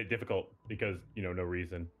why she made it difficult, because no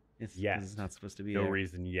reason. It's not supposed to be no there.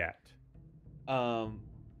 reason yet. So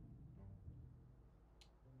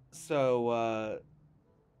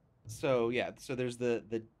yeah. So there's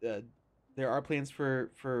there are plans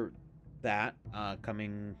for that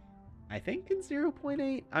coming, I think, in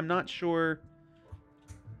 0.8. I'm not sure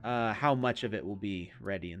how much of it will be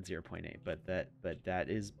ready in 0.8, but that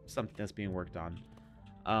is something that's being worked on.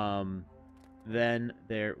 Then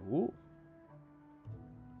there. Ooh.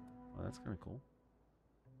 Well, that's kind of cool.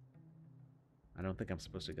 I don't think I'm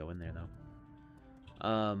supposed to go in there though.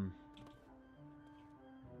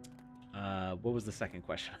 What was the second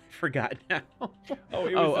question? I forgot now. Oh,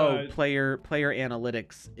 it was player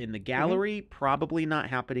analytics in the gallery. Probably not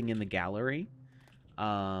happening in the gallery.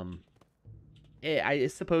 I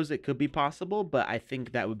suppose it could be possible, but I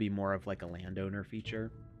think that would be more of like a landowner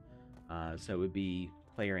feature. So it would be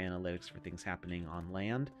player analytics for things happening on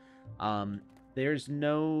land. There's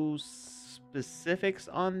no specifics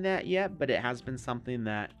on that yet, but it has been something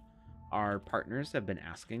that our partners have been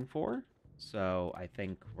asking for. So I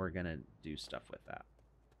think we're going to do stuff with that.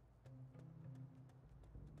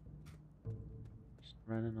 Just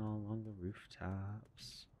running all along the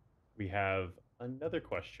rooftops. We have another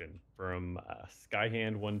question from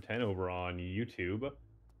Skyhand110 over on YouTube.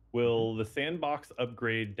 Will the sandbox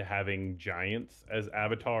upgrade to having giants as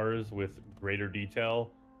avatars with greater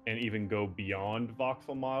detail and even go beyond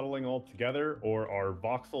voxel modeling altogether, or are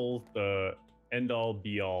voxels the end-all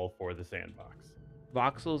be-all for the sandbox?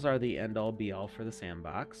 Voxels are the end-all be-all for the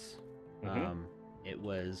sandbox. It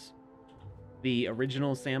was the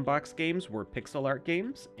original Sandbox games were pixel art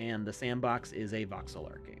games, and the sandbox is a voxel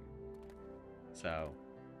art game. So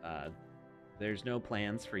there's no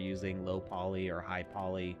plans for using low poly or high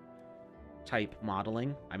poly type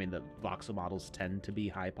modeling. I mean, the voxel models tend to be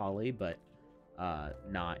high poly, but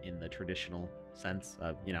not in the traditional sense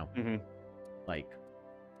of, like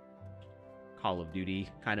Call of Duty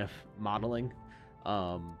kind of modeling.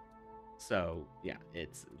 So yeah,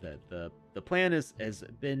 it's the plan has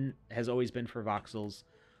always been for voxels.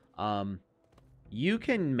 You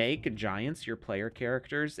can make giants your player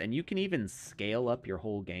characters, and you can even scale up your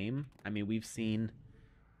whole game. I mean, we've seen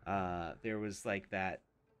there was like that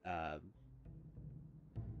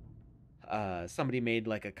somebody made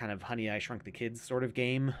like a kind of Honey I Shrunk the Kids sort of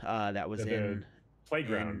game that was in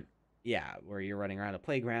playground. Yeah, where you're running around a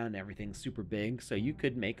playground and everything's super big. So you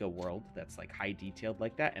could make a world that's like high detailed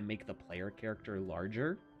like that and make the player character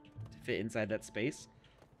larger to fit inside that space.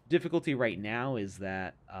 Difficulty right now is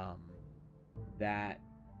that that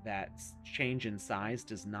change in size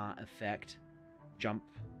does not affect jump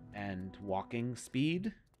and walking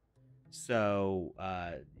speed. So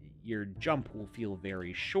your jump will feel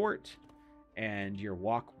very short and your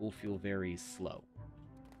walk will feel very slow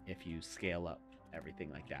if you scale up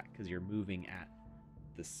everything like that, because you're moving at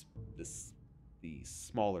the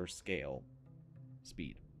smaller scale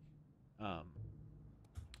speed.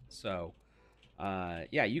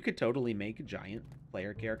 Yeah, you could totally make giant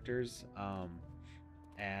player characters,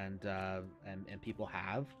 and people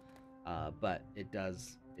have, but it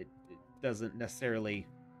doesn't necessarily.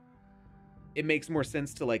 It makes more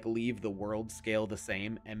sense to like leave the world scale the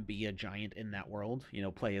same and be a giant in that world.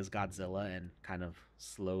 Play as Godzilla and kind of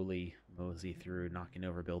slowly mosey through knocking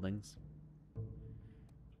over buildings.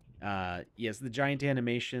 Yes, the giant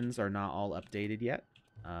animations are not all updated yet.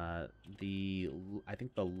 I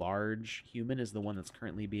think the large human is the one that's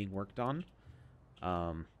currently being worked on.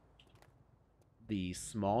 The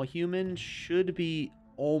small human should be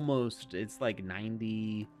almost, it's like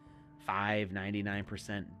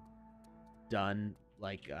 99% done,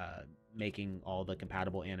 like making all the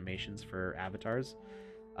compatible animations for avatars.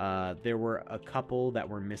 There were a couple that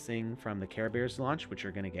were missing from the Care Bears launch, which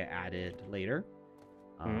are going to get added later.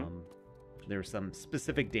 There were some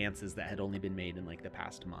specific dances that had only been made in like the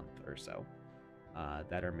past month or so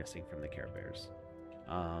that are missing from the Care Bears.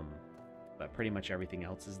 But pretty much everything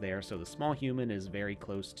else is there. So the small human is very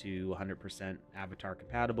close to 100% avatar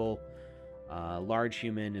compatible. Large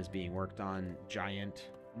human is being worked on.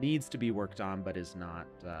 Giant needs to be worked on, but is not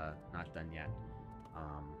done yet.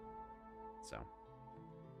 So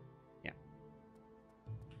yeah.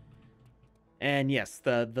 And yes,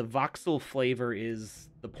 the voxel flavor is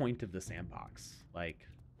the point of the sandbox. Like,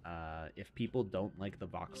 if people don't like the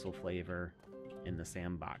voxel flavor in the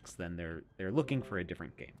sandbox, then they're looking for a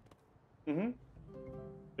different game.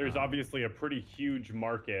 There's obviously a pretty huge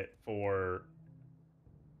market for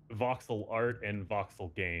voxel art and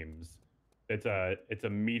voxel games. It's a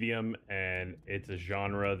medium and it's a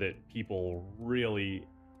genre that people really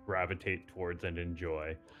gravitate towards and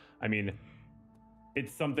enjoy. I mean,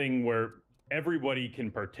 it's something where everybody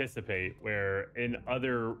can participate, where in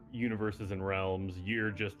other universes and realms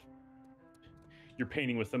you're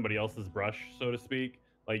painting with somebody else's brush, so to speak.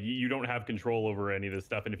 Like, you don't have control over any of this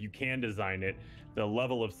stuff, and if you can design it, the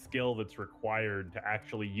level of skill that's required to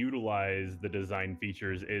actually utilize the design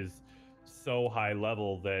features is so high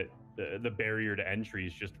level that the barrier to entry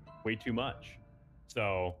is just way too much.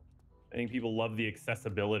 So I think people love the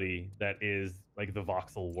accessibility that is like the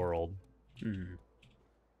voxel world. Hmm.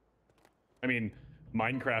 I mean,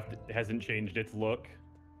 Minecraft hasn't changed its look.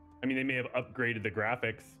 I mean, they may have upgraded the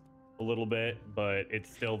graphics a little bit, but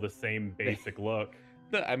it's still the same basic look.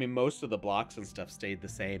 I mean, most of the blocks and stuff stayed the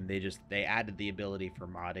same. They added the ability for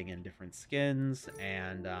modding and different skins,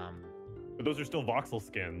 and But those are still voxel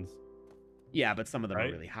skins. yeah, but some of them are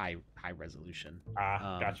Right? really high resolution.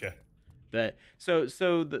 Gotcha. But so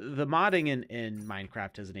the modding in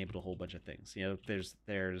Minecraft has enabled a whole bunch of things. You know, there's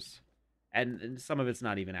and some of it's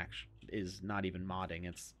not even not even modding.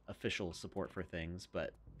 It's official support for things,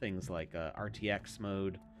 but things like RTX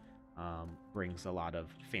mode brings a lot of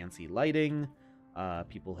fancy lighting.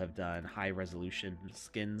 People have done high resolution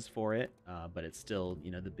skins for it, but it's still,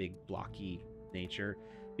 you know, the big blocky nature.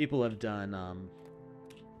 People have done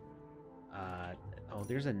oh,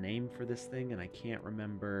 there's a name for this thing, and I can't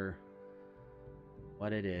remember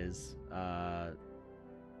what it is.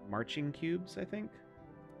 Marching cubes, I think,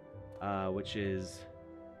 which is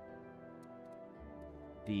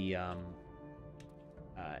the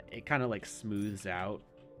it kind of like smooths out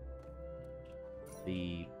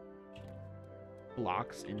the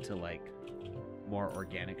blocks into like more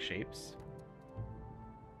organic shapes.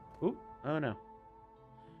 Oop! Oh no.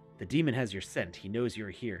 The demon has your scent. He knows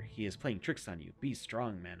you're here. He is playing tricks on you. Be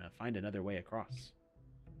strong, Mana. Find another way across.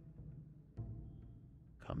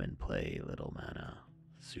 Come and play, little Mana.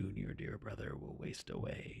 Soon your dear brother will waste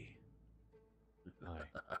away.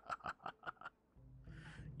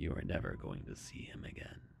 You are never going to see him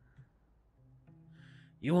again.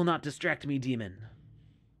 You will not distract me, demon.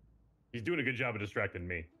 He's doing a good job of distracting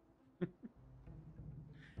me.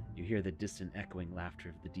 You hear the distant echoing laughter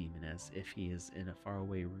of the demon as if he is in a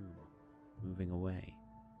faraway room, moving away.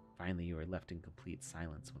 Finally, you are left in complete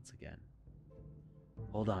silence once again.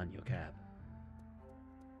 Hold on, Yokab.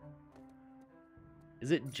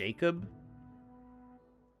 Is it Jacob?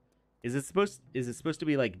 Is it supposed to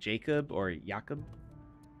be like Jacob or Jacob?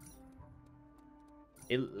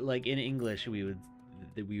 It, like in English we would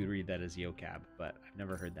read that as Yokab, but I've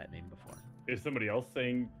never heard that name before. Is somebody else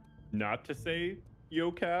saying not to say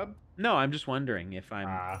Yokab? No, I'm just wondering if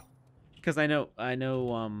I'm because I know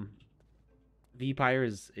Vpire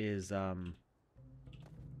is I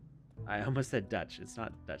almost said Dutch. It's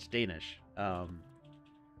not Dutch, Danish.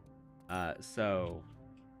 So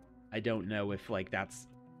I don't know if like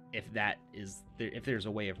if there's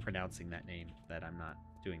a way of pronouncing that name that I'm not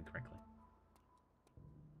doing correctly.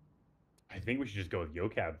 I think we should just go with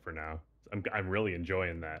Yokab for now. I'm really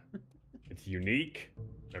enjoying that. It's unique.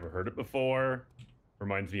 Never heard it before.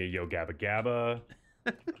 Reminds me of Yo Gabba Gabba.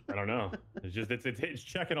 I don't know. It's just it's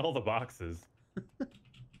checking all the boxes.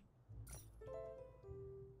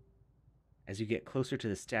 As you get closer to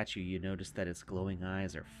the statue, you notice that its glowing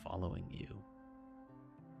eyes are following you.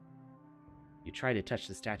 You try to touch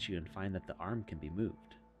the statue and find that the arm can be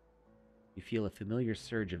moved. You feel a familiar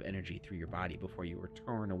surge of energy through your body before you are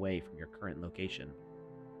torn away from your current location.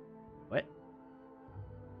 What?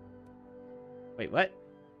 Wait, what?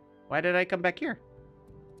 Why did I come back here?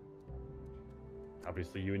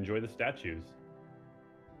 Obviously, you enjoy the statues.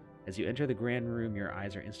 As you enter the grand room, your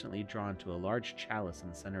eyes are instantly drawn to a large chalice in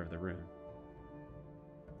the center of the room.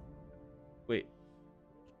 Wait.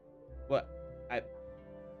 What?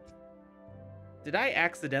 Did I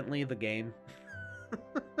accidentally the game?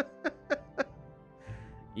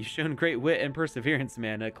 You've shown great wit and perseverance,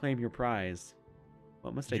 Mana. Claim your prize.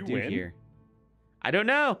 What must I do here? I don't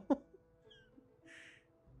know.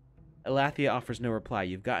 Elathia offers no reply.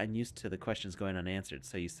 You've gotten used to the questions going unanswered,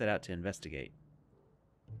 so you set out to investigate.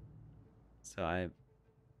 So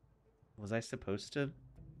was I supposed to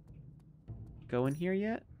go in here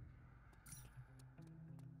yet?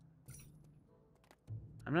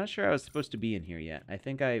 I'm not sure I was supposed to be in here yet. I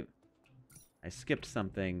think I skipped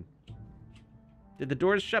something. Did the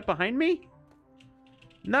doors shut behind me?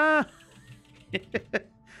 Nah. Can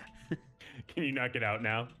you not get out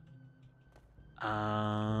now?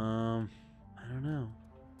 I don't know.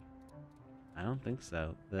 I don't think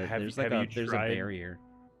so. There's a barrier.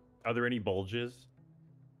 Are there any bulges?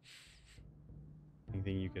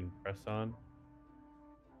 Anything you can press on?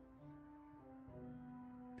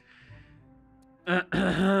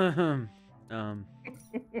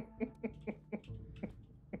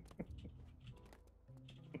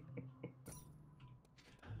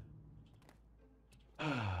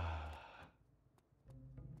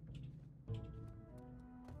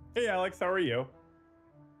 Hey Alex, how are you?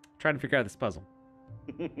 Trying to figure out this puzzle.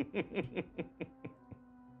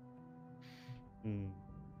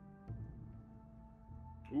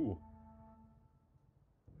 Ooh.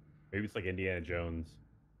 Maybe it's like Indiana Jones.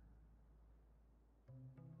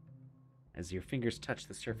 As your fingers touch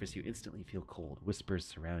the surface, you instantly feel cold. Whispers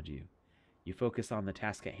surround you. You focus on the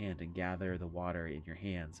task at hand and gather the water in your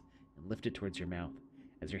hands and lift it towards your mouth.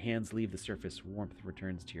 As your hands leave the surface, warmth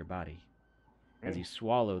returns to your body. As you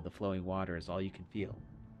swallow, the flowing water is all you can feel.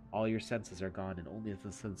 All your senses are gone, and only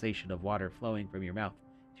the sensation of water flowing from your mouth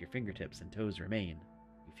to your fingertips and toes remain.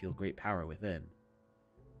 You feel great power within.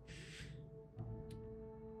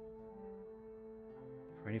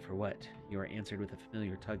 Ready for what? You are answered with a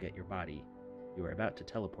familiar tug at your body. You are about to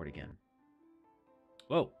teleport again.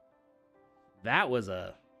 Whoa. That was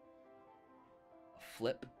a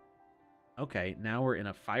flip. Okay, now we're in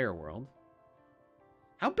a fire world.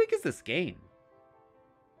 How big is this game?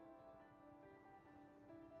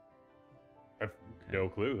 I have no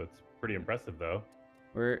clue. That's pretty impressive, though.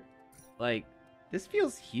 We're, like, this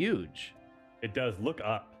feels huge. It does. Look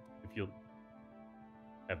up if you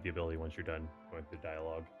have the ability once you're done going through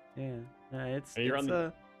dialogue. Yeah, no,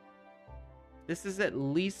 And this is at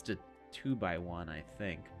least a 2x1, I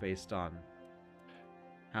think, based on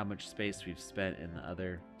how much space we've spent in the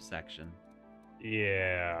other section.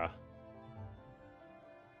 Yeah.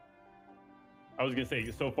 I was gonna say,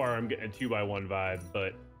 so far I'm getting a 2x1 vibe,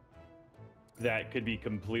 but that could be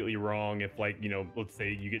completely wrong if, like, you know, let's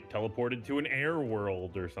say you get teleported to an air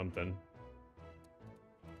world or something.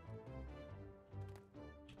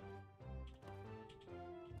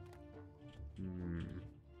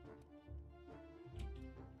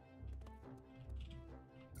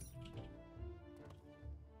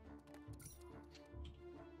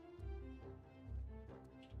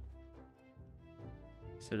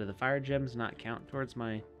 So do the fire gems not count towards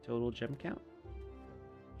my total gem count?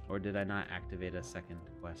 Or did I not activate a second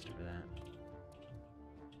quest for that?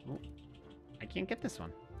 Oh, I can't get this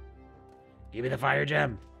one. Give me the fire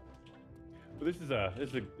gem. Well, this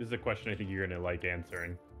is a question I think you're gonna like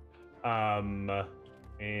answering. And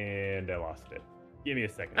I lost it. Give me a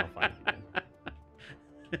second, I'll find it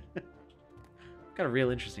again. Got a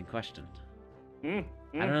real interesting question. I don't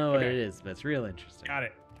okay. know what it is, but it's real interesting. Got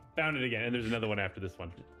it. Found it again, and there's another one after this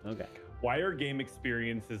one. Okay. Why are game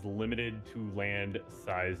experiences limited to land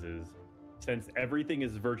sizes? Since everything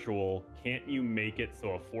is virtual, can't you make it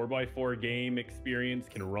so a 4x4 game experience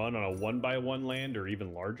can run on a 1x1 land or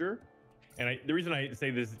even larger? And the reason I say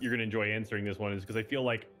this, you're going to enjoy answering this one, is because I feel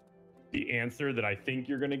like the answer that I think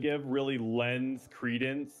you're going to give really lends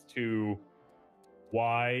credence to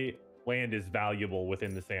why land is valuable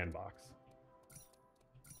within the sandbox.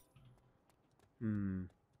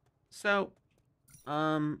 So,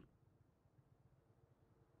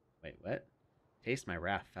 wait, what? Taste my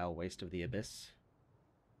wrath, foul waste of the abyss.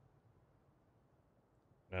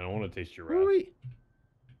 I don't want to taste your Who are wrath.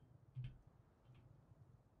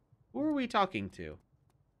 Who are we talking to?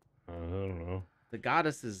 I don't know. The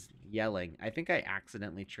goddess is yelling. I think I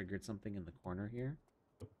accidentally triggered something in the corner here.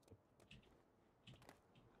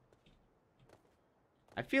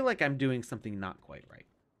 I feel like I'm doing something not quite right.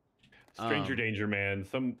 Stranger danger, man.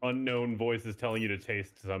 Some unknown voice is telling you to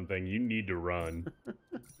taste something. You need to run.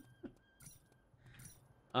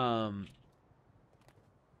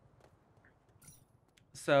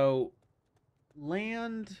 So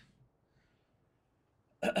land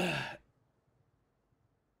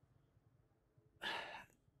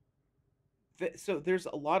so there's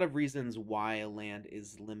a lot of reasons why a land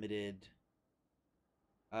is limited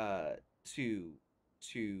to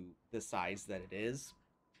the size that it is.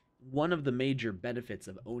 One of the major benefits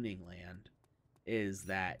of owning land is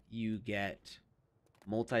that you get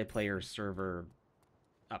multiplayer server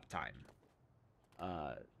uptime.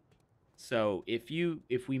 So if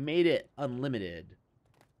we made it unlimited,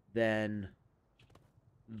 then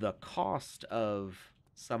the cost of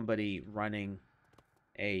somebody running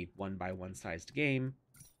a 1x1 sized game,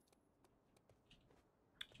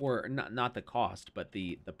 or not the cost, but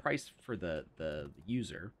the price for the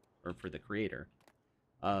user or for the creator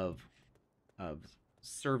of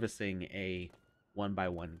servicing a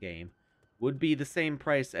 1x1 game would be the same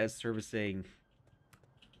price as servicing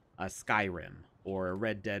a Skyrim or a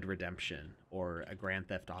Red Dead Redemption or a Grand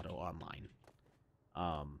Theft Auto Online,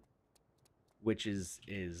 which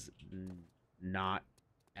is not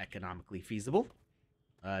economically feasible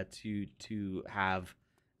to have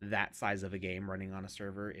that size of a game running on a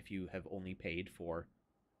server if you have only paid for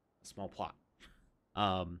a small plot.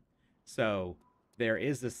 So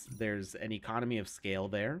there's an economy of scale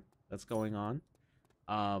there that's going on.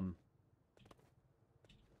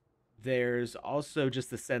 There's also just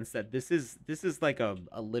the sense that this is like a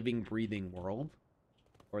living, breathing world,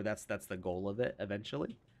 or that's the goal of it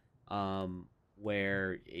eventually,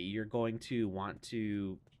 where you're going to want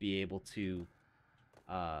to be able to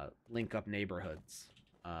link up neighborhoods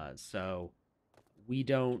So we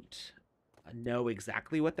don't know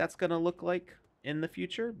exactly what that's going to look like in the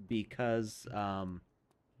future because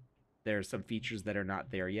there's some features that are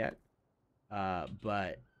not there yet.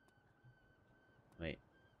 But wait,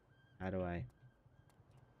 how do I?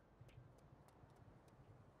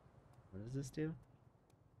 What does this do?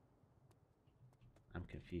 I'm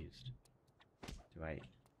confused. Do I?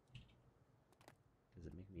 Does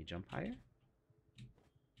it make me jump higher?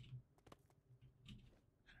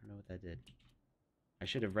 I don't know what that did. I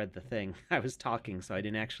should have read the thing. I was talking, so I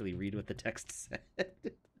didn't actually read what the text said.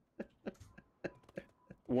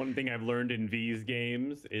 One thing I've learned in these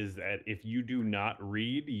games is that if you do not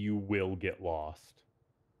read, you will get lost.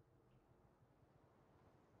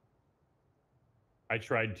 I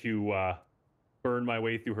tried to burn my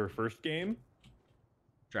way through her first game,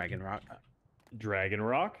 Dragon Rock. Dragon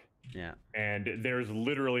Rock. Yeah. And there's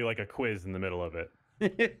literally like a quiz in the middle of it.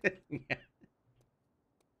 Yeah.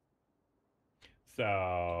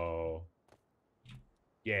 So,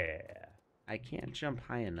 yeah. I can't jump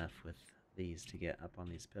high enough with these to get up on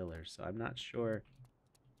these pillars, so I'm not sure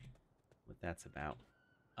what that's about.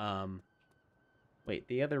 Wait,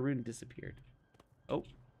 the other rune disappeared. Oh.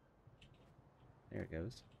 There it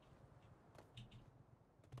goes.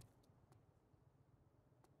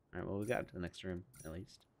 Alright, well, we got to the next room, at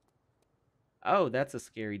least. Oh, that's a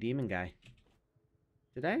scary demon guy.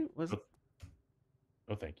 Did I? Was it?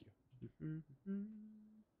 Oh, thank you.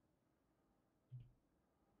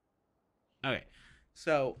 Okay.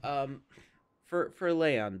 So, for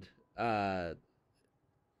land,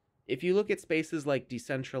 if you look at spaces like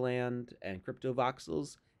Decentraland and Crypto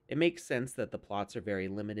Voxels, it makes sense that the plots are very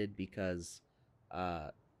limited because,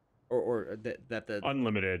 or that the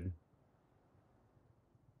Unlimited.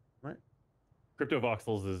 What? Crypto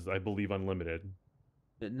Voxels is, I believe, unlimited.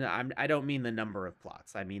 No, I don't mean the number of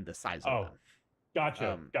plots. I mean the size of them.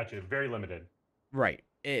 Gotcha. Gotcha. Very limited. Right.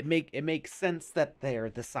 It makes sense that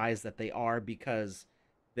they're the size that they are because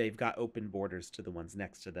they've got open borders to the ones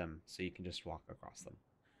next to them, so you can just walk across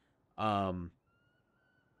them.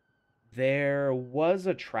 There was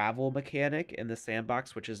a travel mechanic in the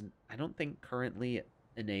sandbox, which is, I don't think, currently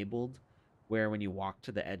enabled, where when you walk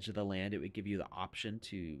to the edge of the land, it would give you the option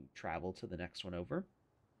to travel to the next one over.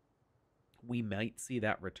 We might see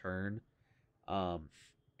that return.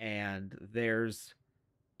 And there's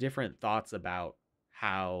different thoughts about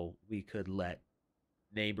how we could let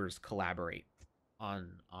neighbors collaborate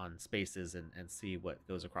on spaces and see what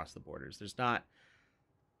goes across the borders. There's not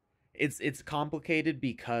it's complicated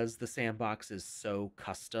because the sandbox is so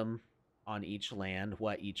custom on each land,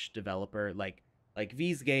 what each developer like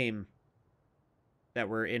V's game that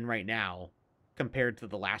we're in right now compared to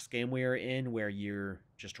the last game we were in where you're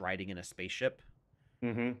just riding in a spaceship.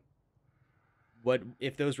 Mm-hmm. What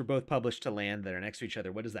if those were both published to land that are next to each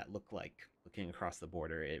other? What does that look like looking across the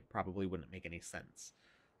border? It probably wouldn't make any sense.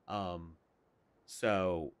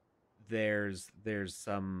 So there's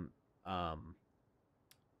some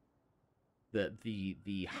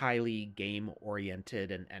the highly game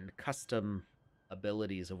oriented and custom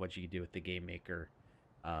abilities of what you can do with the game maker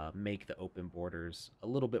make the open borders a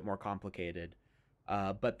little bit more complicated.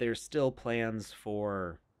 But there's still plans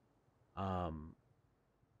for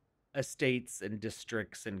estates and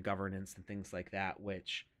districts and governance and things like that,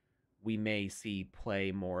 which we may see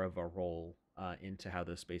play more of a role into how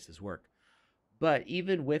those spaces work. But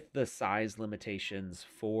even with the size limitations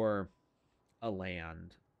for a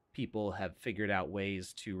land, people have figured out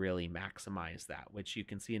ways to really maximize that, which you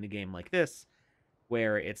can see in a game like this,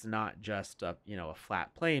 where it's not just a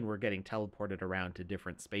flat plane. We're getting teleported around to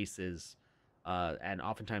different spaces, and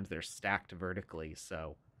oftentimes they're stacked vertically.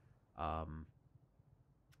 So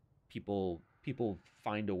people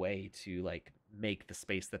find a way to like make the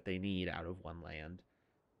space that they need out of one land.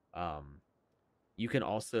 You can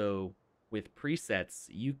also, with presets,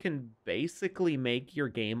 you can basically make your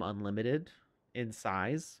game unlimited in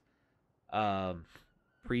size.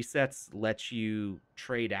 Presets let you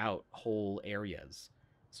trade out whole areas.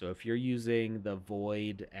 So if you're using the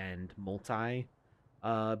void and multi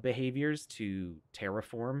behaviors to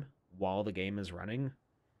terraform while the game is running,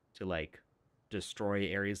 to like destroy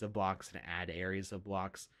areas of blocks and add areas of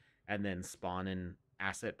blocks and then spawn in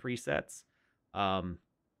asset presets,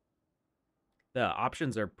 the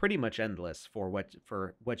options are pretty much endless for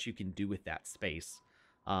what you can do with that space.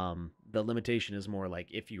 The limitation is more like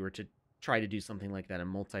if you were to try to do something like that in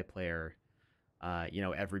multiplayer,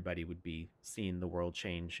 everybody would be seeing the world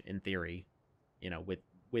change in theory,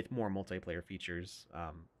 with more multiplayer features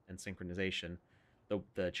and synchronization.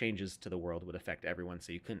 The changes to the world would affect everyone,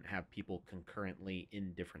 so you couldn't have people concurrently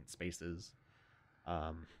in different spaces.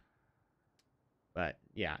 But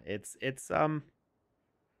yeah, it's a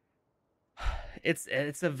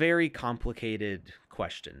very complicated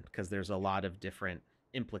question because there's a lot of different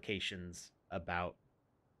implications about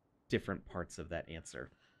different parts of that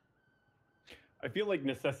answer. I feel like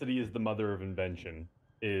necessity is the mother of invention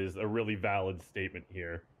is a really valid statement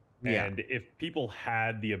here. Yeah. And if people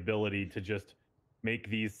had the ability to just make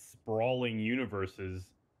these sprawling universes,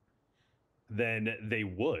 then they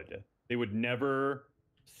would. They would never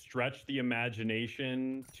stretch the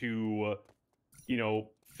imagination to,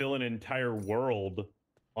 fill an entire world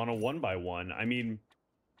on a one by one. I mean,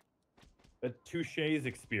 Touche's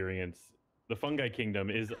experience, the Fungi Kingdom,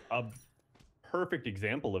 is a perfect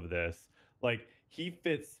example of this. Like, he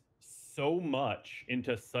fits so much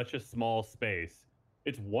into such a small space.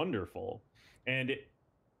 It's wonderful. And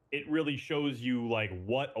it really shows you like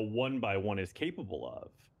what a one by one is capable of.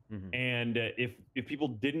 Mm-hmm. And if people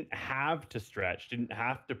didn't have to stretch, didn't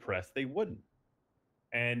have to press, they wouldn't.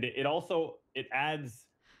 And it adds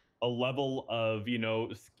a level of,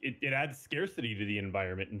 it adds scarcity to the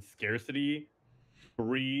environment, and scarcity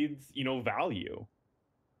breeds, value.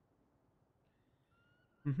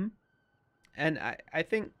 Mm-hmm. And I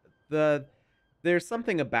think there's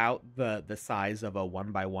something about the size of a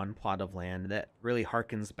one by one plot of land that really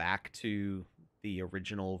harkens back to the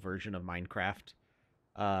original version of Minecraft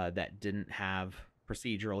that didn't have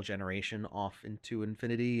procedural generation off into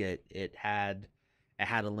infinity. It had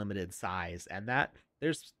a limited size, and that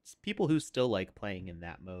there's people who still like playing in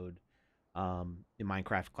that mode in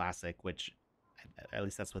Minecraft Classic, which at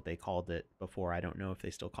least that's what they called it before. I don't know if they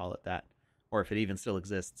still call it that or if it even still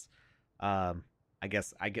exists. I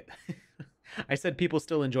guess I get I said people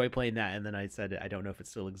still enjoy playing that, and then I said I don't know if it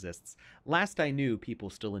still exists. Last I knew, people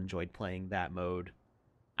still enjoyed playing that mode.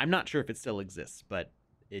 I'm not sure if it still exists, but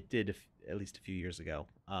it did at least a few years ago.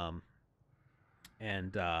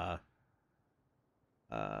 And uh,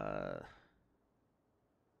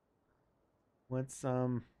 what's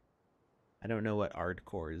I don't know what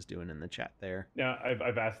Ardcore is doing in the chat there. Now,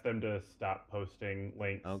 I've asked them to stop posting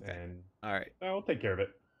links, Okay. and All right. I'll take care of it.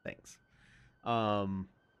 Thanks.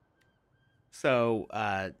 So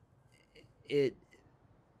it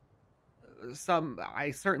some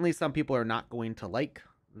people are not going to like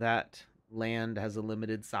that land has a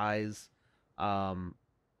limited size. But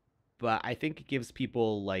I think it gives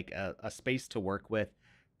people like a space to work with.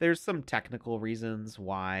 There's some technical reasons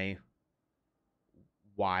why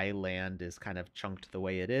land is kind of chunked the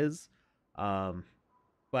way it is.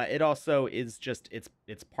 But it also is just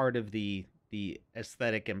it's part of the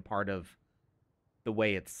aesthetic and part of the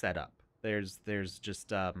way it's set up. There's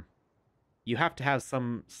just you have to have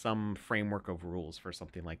some framework of rules for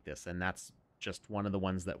something like this, and that's just one of the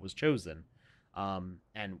ones that was chosen.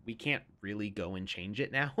 And we can't really go and change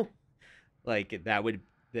it now. Like that would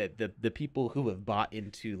the people who have bought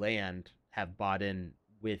into land have bought in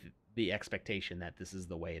with the expectation that this is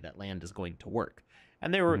the way that land is going to work,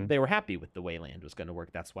 and they were happy with the way land was going to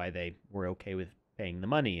work. That's why they were okay with paying the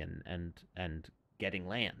money and getting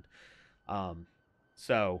land.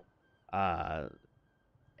 So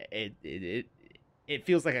it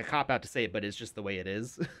feels like a cop out to say it, but it's just the way it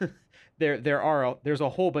is. There's a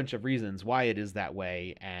whole bunch of reasons why it is that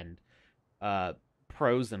way, and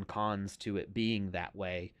pros and cons to it being that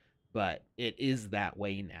way, but it is that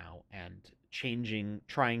way now, and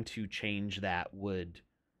trying to change that would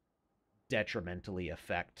detrimentally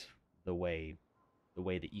affect the way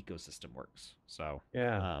the ecosystem works. So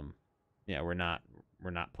Yeah. Yeah, we're not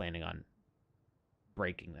planning on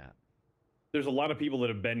breaking that. There's a lot of people that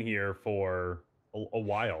have been here for a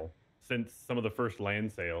while, since some of the first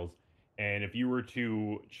land sales. And if you were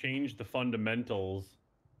to change the fundamentals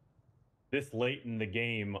this late in the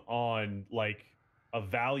game on like a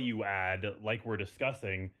value add, like we're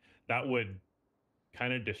discussing, that would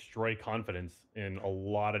kind of destroy confidence in a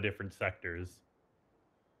lot of different sectors.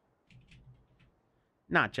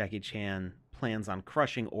 Not Jackie Chan plans on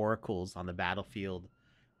crushing oracles on the battlefield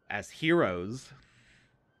as heroes.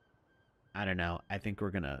 I don't know. I think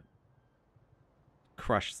we're gonna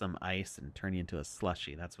crush some ice and turn you into a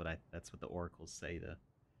slushy. That's what the oracles say to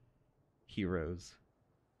heroes.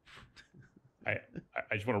 I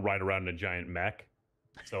just want to ride around in a giant mech,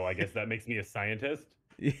 so I guess that makes me a scientist.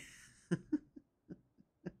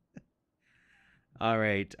 All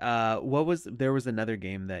right. There was another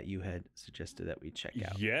game that you had suggested that we check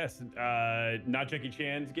out. Yes, not Jackie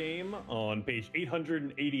Chan's game on page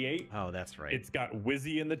 888. Oh, that's right. It's got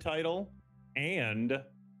Wizzy in the title, and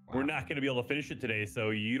we're not going to be able to finish it today,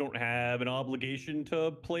 so you don't have an obligation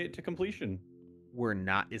to play it to completion. We're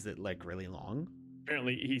not. Is it like really long?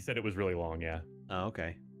 Apparently, he said it was really long. Yeah. Oh,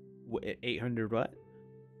 okay. 800 what?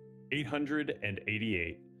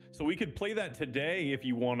 888. So we could play that today if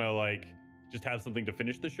you want to like just have something to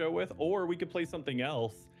finish the show with, or we could play something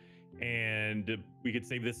else and we could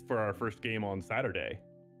save this for our first game on Saturday.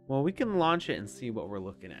 Well, we can launch it and see what we're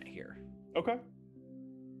looking at here. Okay.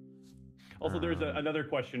 Also, there's another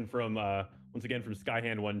question from, once again, from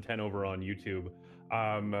Skyhand110 over on YouTube.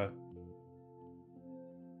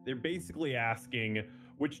 They're basically asking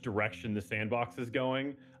which direction the sandbox is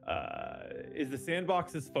going. Is the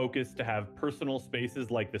sandbox's focus to have personal spaces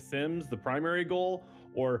like The Sims the primary goal,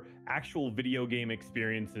 or actual video game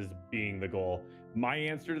experiences being the goal? My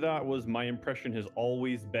answer to that was, my impression has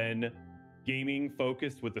always been gaming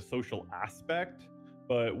focused with the social aspect,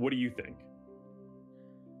 but what do you think?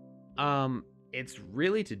 It's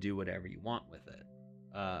really to do whatever you want with it.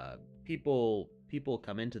 People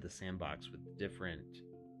come into the sandbox with different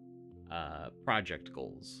project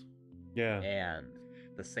goals. Yeah. And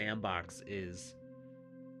the sandbox is,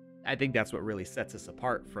 I think that's what really sets us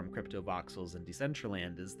apart from Crypto Voxels and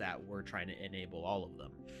Decentraland, is that we're trying to enable all of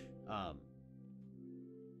them.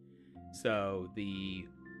 So the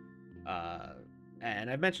and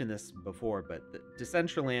I've mentioned this before, but the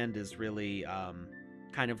Decentraland is really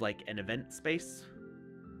kind of like an event space,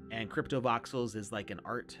 and Crypto Voxels is like an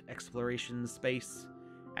art exploration space,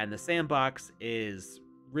 and the sandbox is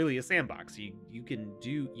really a sandbox. You can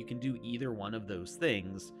do either one of those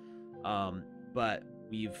things, but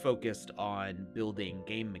we've focused on building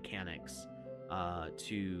game mechanics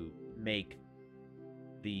to make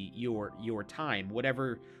your time,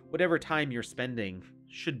 whatever time you're spending,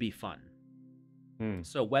 should be fun.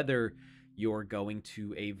 So whether you're going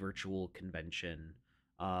to a virtual convention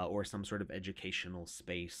or some sort of educational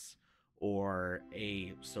space, or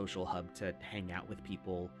a social hub to hang out with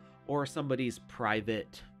people, or somebody's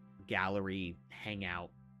private gallery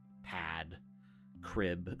hangout pad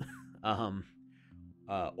crib,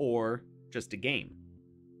 or just a game,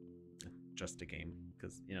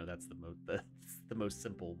 because that's the most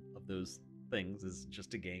simple of those things, is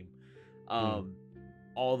just a game.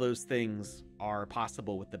 All those things are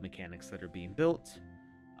possible with the mechanics that are being built,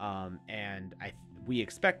 and we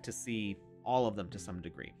expect to see all of them to some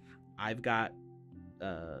degree. I've got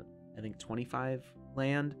I think 25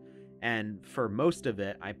 land, and for most of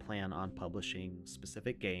it I plan on publishing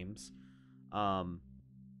specific games.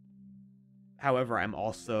 However, I'm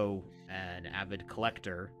also an avid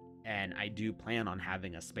collector, and I do plan on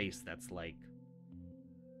having a space that's like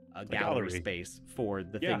a gallery space for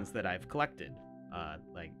the things that I've collected.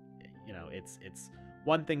 It's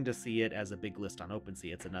one thing to see it as a big list on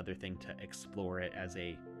OpenSea. It's another thing to explore it as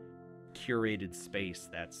a curated space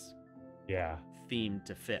that's themed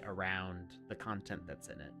to fit around the content that's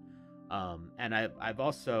in it. And I've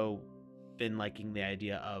also been liking the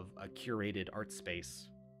idea of a curated art space.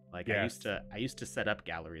 Like, I used to set up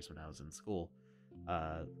galleries when I was in school,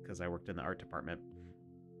 because I worked in the art department,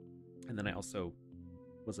 and then I also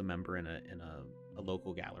was a member in a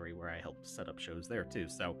local gallery where I helped set up shows there too.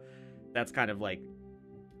 So that's kind of like,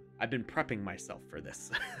 I've been prepping myself for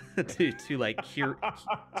this to like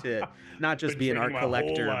to not just be an art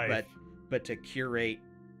collector, but to curate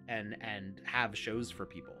and have shows for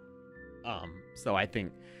people. So I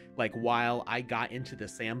think, like, while I got into the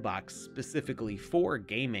sandbox specifically for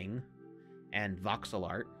gaming and voxel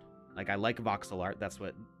art, like, I like voxel art, that's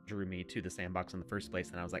what drew me to the sandbox in the first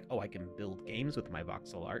place, and I was like, oh, I can build games with my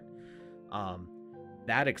voxel art.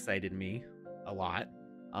 That excited me a lot.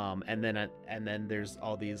 And then there's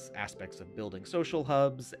all these aspects of building social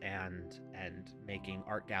hubs and making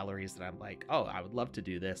art galleries that I'm like, oh, I would love to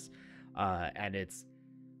do this. And it's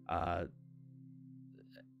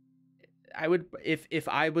I would, if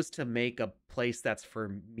I was to make a place that's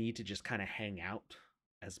for me to just kind of hang out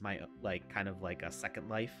as my, like, kind of like a second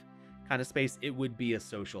life kind of space, it would be a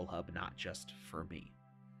social hub, not just for me.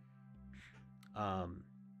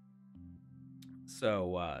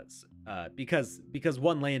 Because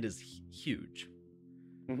one land is huge.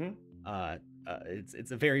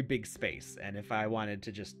 It's a very big space, and if I wanted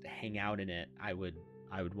to just hang out in it, I would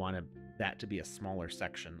want that to be a smaller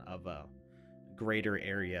section of a greater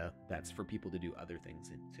area that's for people to do other things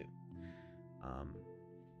into.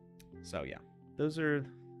 So yeah, that's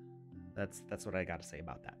what I got to say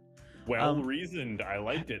about that. Well reasoned. I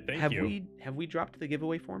liked it. Thank you. Have we dropped the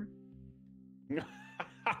giveaway form?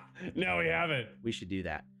 No, we haven't. We should do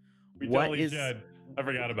that. We totally should. I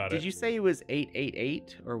forgot about it. Did you say it was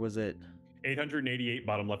 888, or was it 888,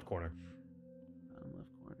 bottom left corner? Bottom left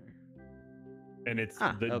corner. And it's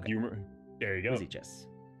okay. There you go. Easy chess.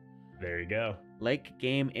 There you go. Like,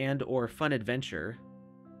 game, and or fun adventure.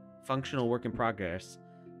 Functional work in progress.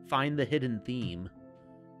 Find the hidden theme.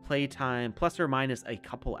 playtime plus or minus a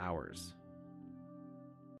couple hours.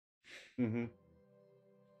 Mm-hmm.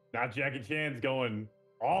 Now Jackie Chan's going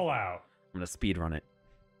all out. I'm gonna speed run it.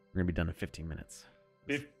 We're gonna be done in 15 minutes.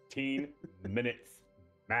 15 minutes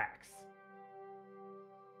max.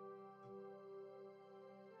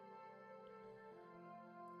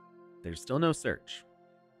 There's still no search.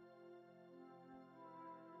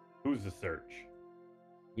 Who's the search?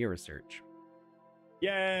 You're a search.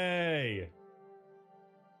 Yay!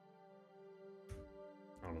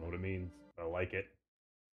 I don't know what it means, but I like it.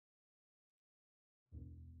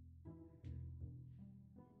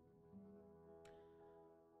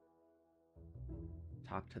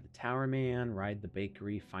 Talk to the tower man, ride the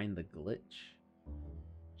bakery, find the glitch.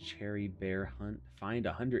 Cherry bear hunt, find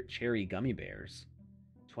 100 cherry gummy bears.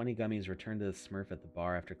 20 gummies, return to the Smurf at the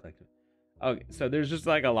bar after collecting. Okay, so there's just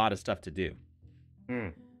like a lot of stuff to do.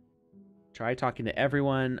 Try talking to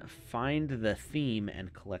everyone, find the theme,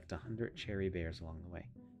 and collect 100 cherry bears along the way.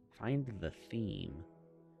 Find the theme.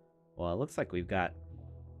 Well, it looks like we've got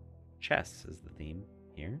chess as the theme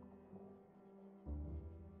here.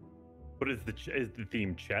 But is the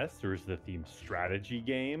theme chess, or is the theme strategy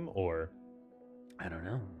game, or? I don't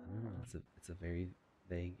know. It's a very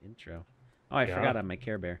vague intro. Oh, I forgot I'm my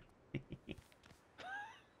Care Bear.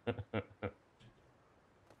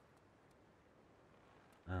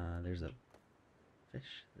 There's a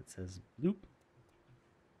fish that says bloop.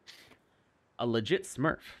 A legit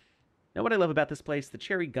Smurf. Know what I love about this place? The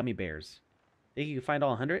cherry gummy bears. Think you can find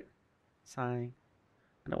all 100? Sigh.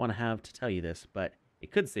 I don't want to have to tell you this, but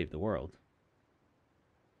it could save the world.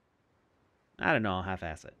 I don't know, I'll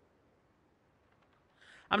half-ass it.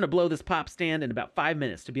 I'm going to blow this pop stand in about 5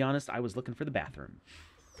 minutes. To be honest, I was looking for the bathroom.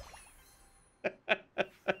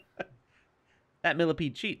 That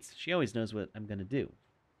millipede cheats. She always knows what I'm going to do.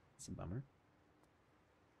 It's a bummer.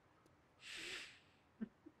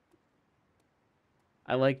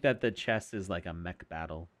 I like that the chess is like a mech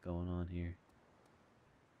battle going on here.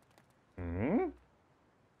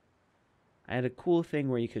 I had a cool thing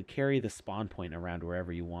where you could carry the spawn point around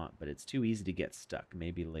wherever you want, but it's too easy to get stuck.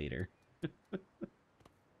 Maybe later.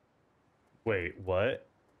 Wait, what?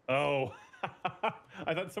 Oh,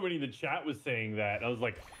 I thought somebody in the chat was saying that. I was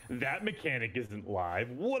like, that mechanic isn't live.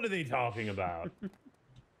 What are they talking about?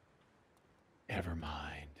 Never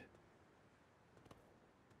mind.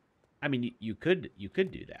 I mean, you could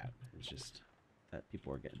do that. It's just that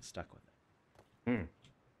people are getting stuck with it.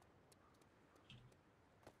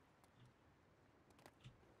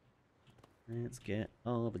 Let's get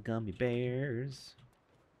all the gummy bears.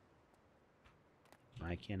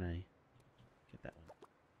 Why can't I get that one?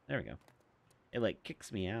 There we go. It like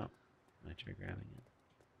kicks me out when I try grabbing it.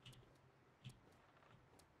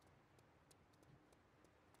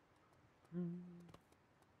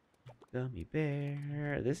 Gummy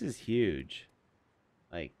bear. This is huge.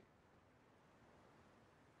 Like,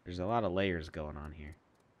 there's a lot of layers going on here.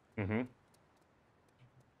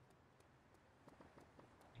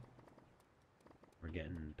 We're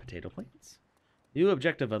getting potato plates. New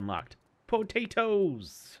objective unlocked.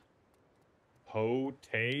 Potatoes.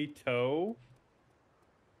 Potato?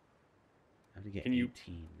 I have to get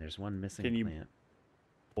 18. There's one missing plant. Can you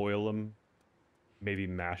boil them? Maybe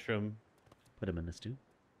mash them? Put them in a stew?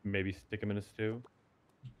 Maybe stick them in a stew?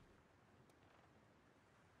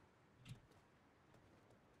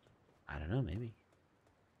 I don't know, maybe.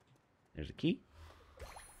 There's a key.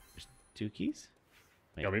 There's 2 keys.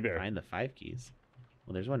 Wait, Gummy bear. Find the 5 keys.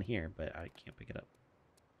 Well, there's one here, but I can't pick it up.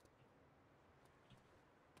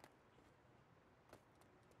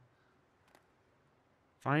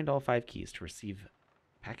 Find all 5 keys to receive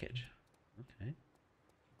package. Okay.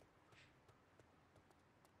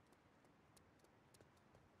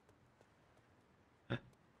 Who's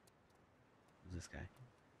this guy?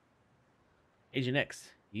 Agent X,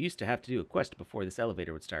 you used to have to do a quest before this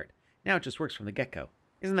elevator would start. Now it just works from the get-go.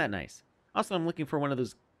 Isn't that nice? Also, I'm looking for one of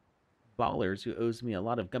those ballers who owes me a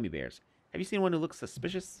lot of gummy bears. Have you seen one who looks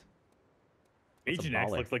suspicious? Agent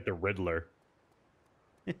X looks like the Riddler.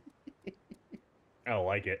 I don't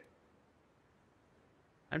like it.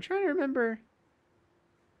 I'm trying to remember.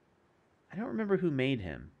 I don't remember who made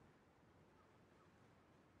him.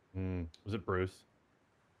 Was it Bruce?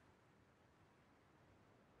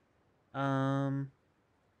 I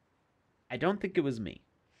don't think it was me.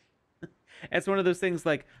 It's one of those things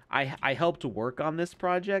like I helped work on this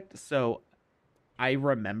project, so I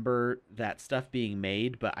remember that stuff being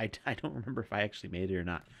made, but I don't remember if I actually made it or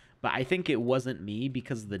not. But I think it wasn't me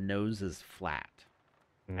because the nose is flat.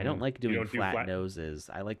 I don't like doing flat noses.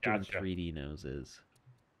 I like doing 3D noses.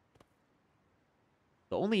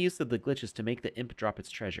 The only use of the glitch is to make the imp drop its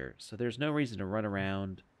treasure, so there's no reason to run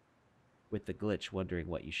around with the glitch, wondering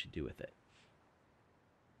what you should do with it.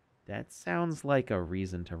 That sounds like a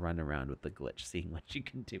reason to run around with the glitch, seeing what you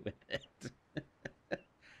can do with it.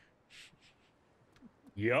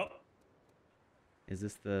 Yep. Is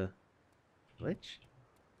this the glitch?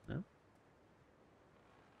 No?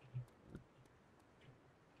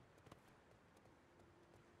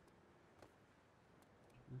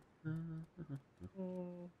 I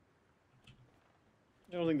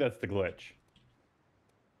don't think that's the glitch.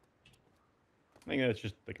 I think that's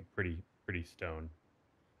just like a pretty stone.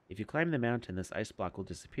 If you climb the mountain, this ice block will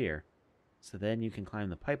disappear. So then you can climb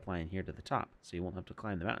the pipeline here to the top, so you won't have to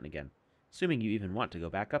climb the mountain again. Assuming you even want to go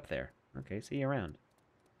back up there. Okay, see you around.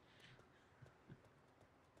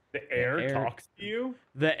 The air talks to you?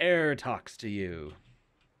 The air talks to you.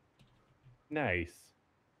 Nice.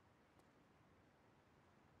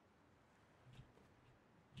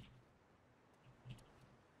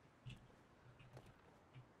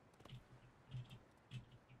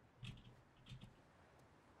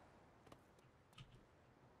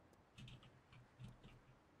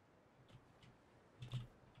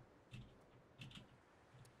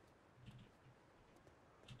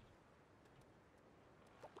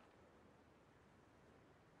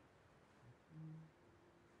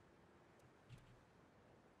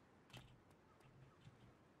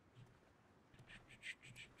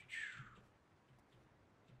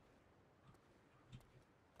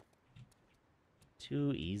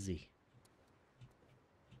 Too easy.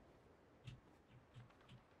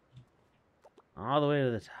 All the way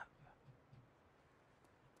to the top.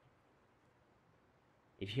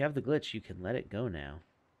 If you have the glitch, you can let it go now.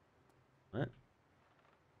 What?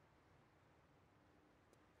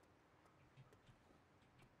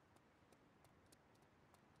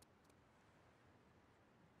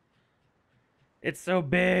 It's so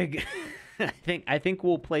big. I think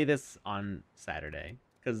we'll play this on Saturday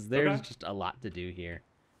because there's just a lot to do here.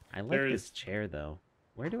 I like this chair though.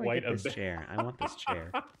 Where do I get this chair? I want this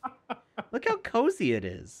chair. Look how cozy it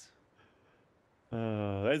is.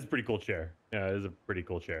 That is a pretty cool chair. Yeah, it is a pretty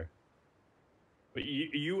cool chair. But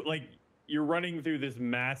you're running through this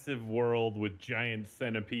massive world with giant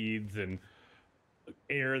centipedes and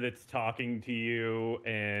air that's talking to you,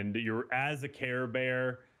 and you're as a Care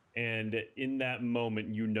Bear, and in that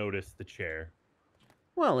moment you notice the chair.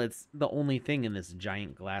 Well, it's the only thing in this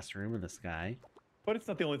giant glass room in the sky. But it's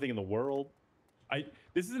not the only thing in the world.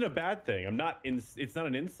 This isn't a bad thing. It's not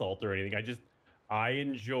an insult or anything. I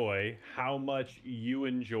enjoy how much you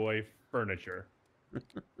enjoy furniture.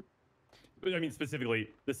 I mean, specifically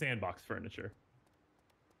the Sandbox furniture.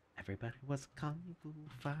 Everybody was kung fu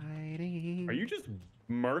fighting. Are you just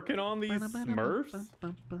murking on these Smurfs?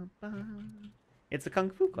 It's a kung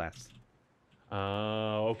fu class.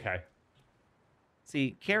 Oh, okay.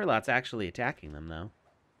 See, Carolot's actually attacking them, though.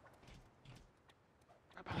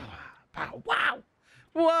 Wow!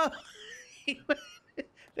 Whoa!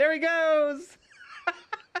 There he goes!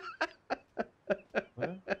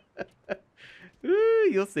 Ooh,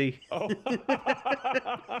 you'll see. Oh.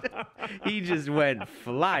 He just went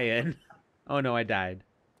flying. Oh no, I died.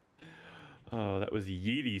 Oh, that was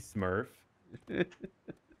Yeety Smurf.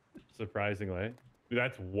 Surprisingly.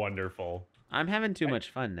 That's wonderful. I'm having too much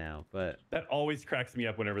fun now, but... That always cracks me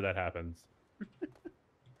up whenever that happens.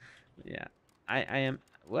 Yeah. I am...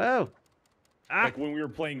 Whoa! Ah! Like when we were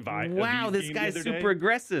playing Wow, this guy's super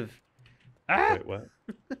aggressive. Ah! Wait, what?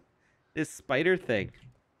 This spider thing.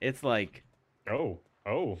 It's like... Oh.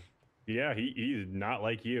 Yeah, he's not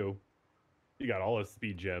like you. He got all his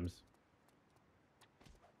speed gems.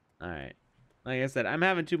 Alright. Like I said, I'm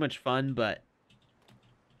having too much fun, but...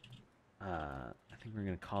 I think we're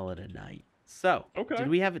gonna call it a night. So, okay. Did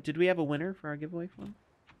we have a winner for our giveaway form?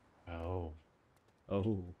 Oh.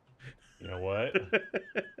 You know what?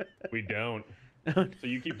 We don't. So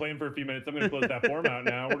you keep playing for a few minutes. I'm going to close that form out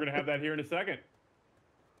now. We're going to have that here in a second.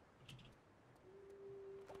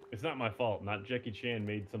 It's not my fault. Not Jackie Chan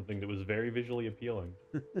made something that was very visually appealing.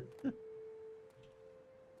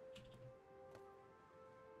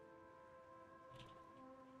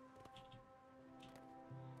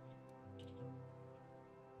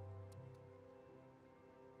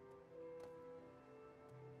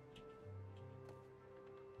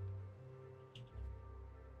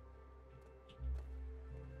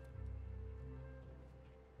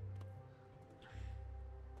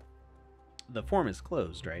 The form is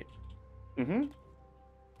closed, right? Mm-hmm.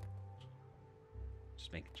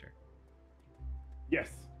 Just making sure. Yes.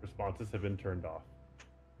 Responses have been turned off.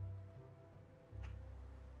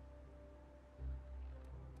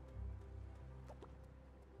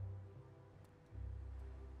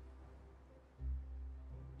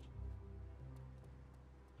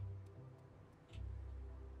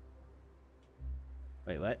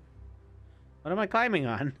 Wait, what? What am I climbing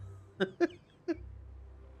on? Is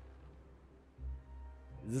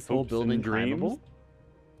this whole Hopes building and dreams? climbable?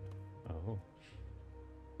 Oh,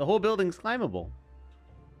 The whole building's climbable.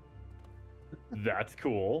 that's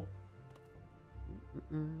cool.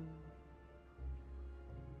 Mm-mm.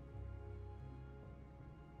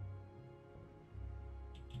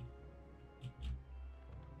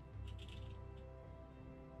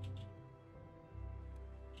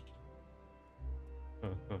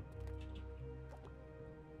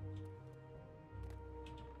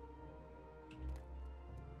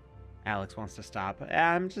 Alex wants to stop.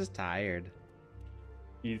 I'm just tired.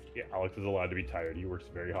 Alex is allowed to be tired. He works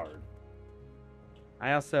very hard.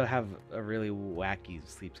 I also have a really wacky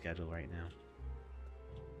sleep schedule right now.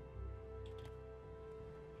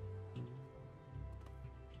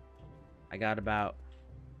 I got about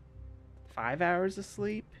 5 hours of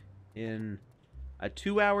sleep in a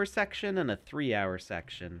 2-hour section and a 3-hour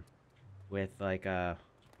section with like a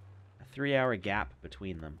 3-hour gap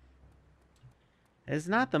between them. It's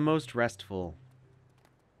not the most restful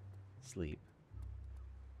sleep.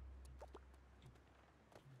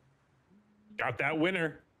 Got that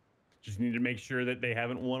winner. Just need to make sure that they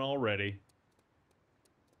haven't won already.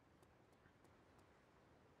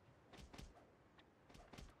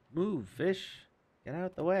 Move, fish. Get out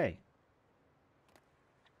of the way.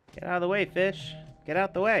 Get out of the way, fish. Get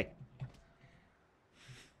out the way.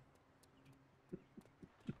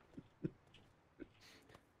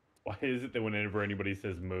 Why is it that whenever anybody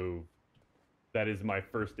says move, that is my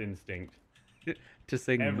first instinct? To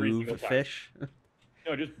sing Every move, single time. fish.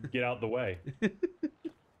 No, just get out the way.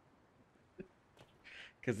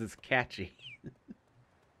 Because it's catchy.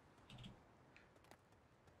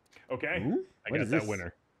 Okay, Ooh, I what got is that this?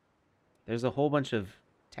 winner. There's a whole bunch of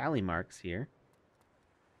tally marks here.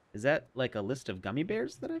 Is that like a list of gummy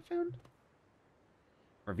bears that I found?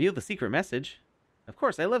 Reveal the secret message. Of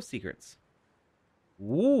course, I love secrets.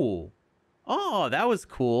 Ooh. Oh, that was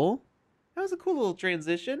cool. That was a cool little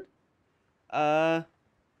transition. Let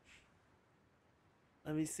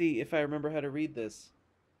me see if I remember how to read this.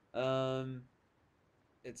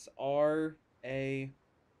 It's R-A...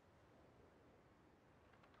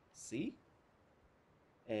 C?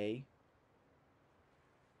 A...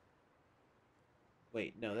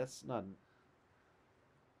 Wait, no, that's not...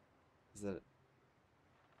 Is that...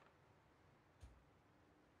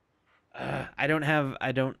 I don't have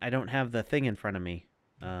the thing in front of me.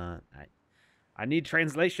 I need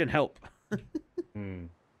translation help.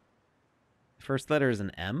 First letter is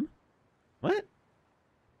an M? What?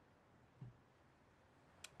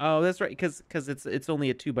 Oh, that's right, because it's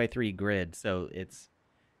only a 2x3 grid, so yeah.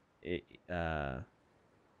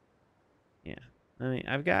 I mean,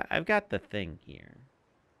 I've got the thing here.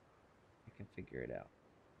 I can figure it out.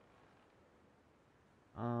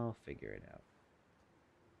 I'll figure it out.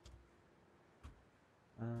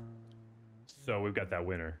 So we've got that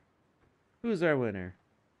winner. Who's our winner?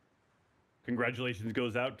 Congratulations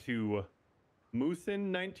goes out to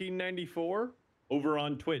Moosin1994 over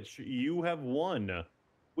on Twitch. You have won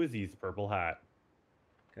Wizzy's purple hat.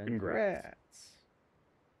 Congrats.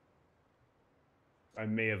 I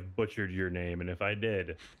may have butchered your name, and if I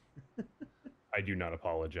did, I do not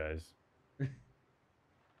apologize.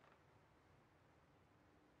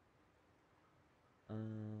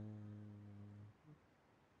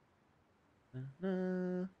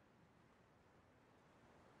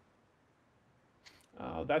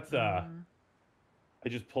 Oh, that's I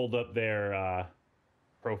just pulled up their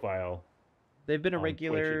profile. They've been a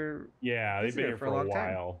regular. Yeah, they've been here for a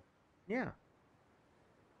while. Time. Yeah.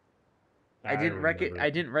 I didn't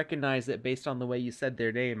recognize it based on the way you said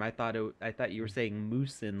their name. I thought you were saying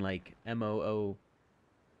Moosin, like Moosin.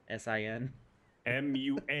 Muasin.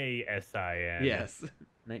 Yes.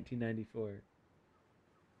 1994.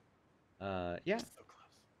 Yeah. So close.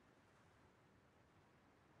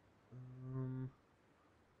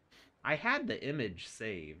 I had the image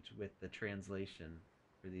saved with the translation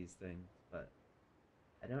for these things, but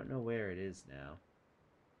I don't know where it is now.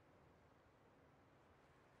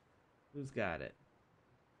 Who's got it?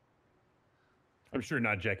 I'm sure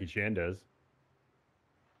not Jackie Chan does.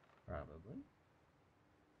 Probably.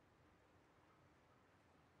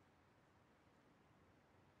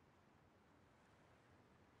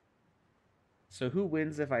 So who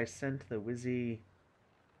wins if I sent the Wizzy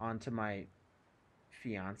onto my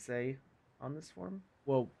fiance on this form?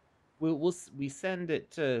 Well, we send it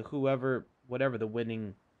to whatever the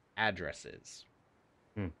winning address is.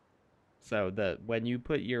 So when you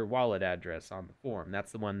put your wallet address on the form,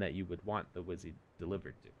 that's the one that you would want the Wizzy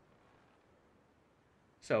delivered to.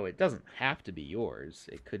 So it doesn't have to be yours.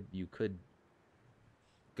 You could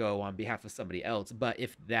go on behalf of somebody else. But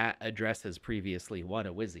if that address has previously won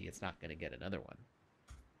a Wizzy, it's not going to get another one.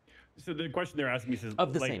 So the question they're asking me is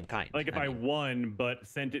Of the like, same kind. Like if I won but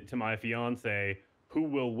sent it to my fiance, who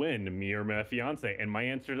will win, me or my fiance? And my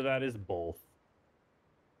answer to that is both.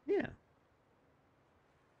 Yeah.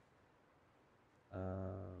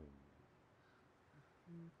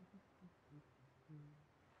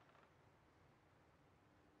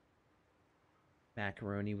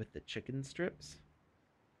 Macaroni with the chicken strips?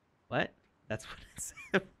 What? That's what it's.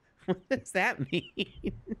 What does that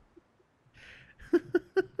mean? It's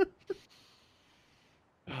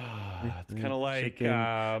kind of like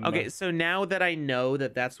okay, so now that I know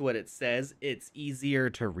that that's what it says, it's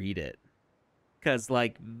easier to read it, because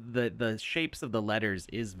like the shapes of the letters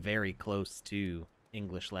is very close to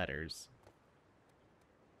English letters.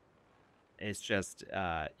 It's just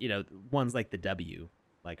you know, ones like the W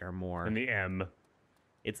like are more, and the M.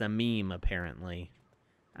 It's a meme apparently.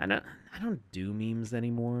 I don't do memes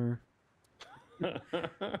anymore.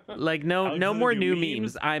 Like no more new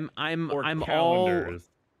memes. I am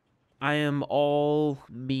all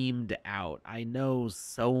memed out. I know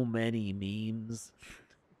so many memes.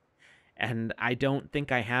 And I don't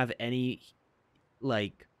think I have any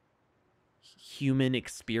like human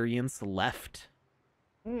experience left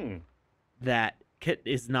that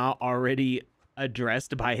is not already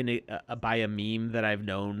addressed by a meme that I've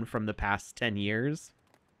known from the past 10 years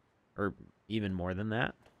or even more than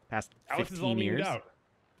that. Past 15 Alex is all years. memed out.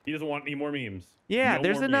 He doesn't want any more memes. Yeah, no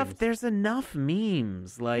there's more enough memes. there's enough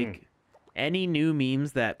memes. Like any new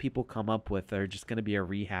memes that people come up with are just going to be a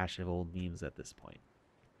rehash of old memes at this point.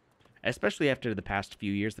 Especially after the past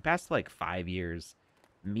few years, the past like 5 years,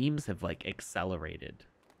 memes have like accelerated.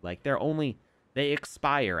 Like they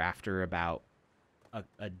expire after about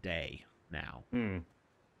a day now.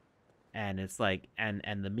 And it's like and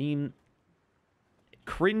the meme,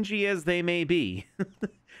 cringy as they may be,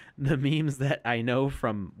 the memes that I know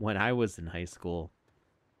from when I was in high school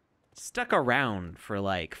stuck around for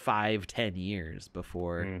like 5-10 years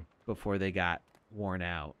before they got worn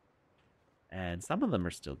out, and some of them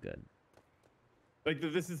are still good. Like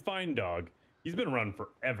This Is Fine Dog, he's been around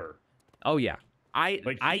forever. Oh yeah,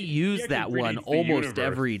 I use that one almost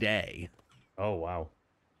every day. Oh wow.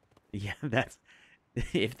 Yeah, that's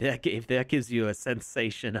if that gives you a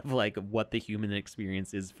sensation of like what the human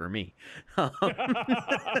experience is for me. It's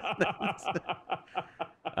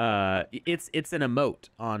an emote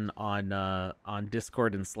on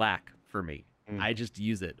Discord and Slack for me. I just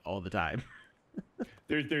use it all the time.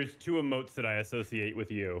 There's two emotes that I associate with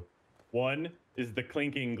you. One is the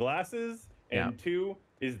clinking glasses, and two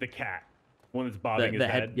is the cat, one that's bobbing his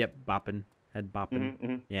head. Yep, head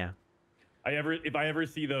bopping. Yeah. If I ever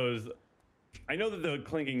see those, I know that the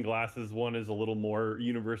clinking glasses one is a little more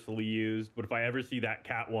universally used, but if I ever see that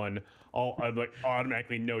cat one, I'm like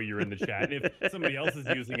automatically know you're in the chat. And if somebody else is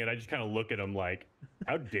using it, I just kind of look at them like,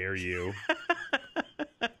 how dare you?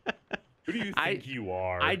 Who do you think you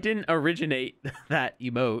are? I didn't originate that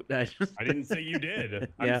emote. I didn't say you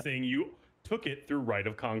did. I'm saying you took it through right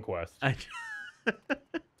of conquest. I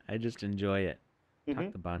just enjoy it.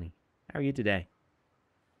 Talk to Bonnie. How are you today?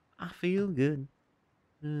 I feel good.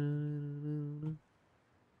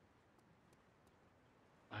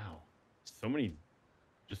 Wow. So many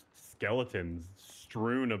just skeletons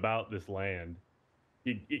strewn about this land.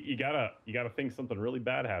 You gotta think something really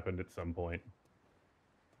bad happened at some point.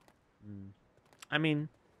 I mean,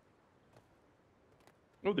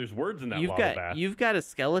 oh, there's words in that lava bath. You've got a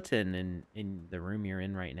skeleton in the room you're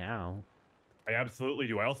in right now. I absolutely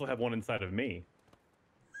do. I also have one inside of me.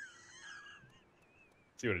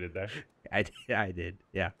 See what I did there? I did.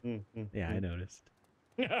 Yeah. Yeah, I noticed.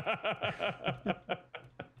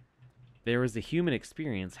 There was a human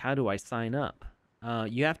experience. How do I sign up?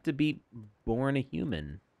 You have to be born a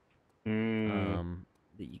human.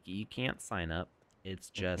 You can't sign up.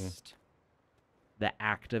 It's just the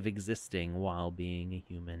act of existing while being a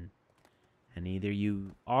human. And either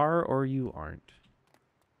you are or you aren't.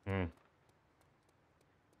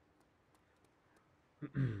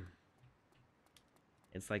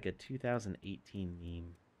 It's like a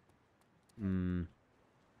 2018 meme.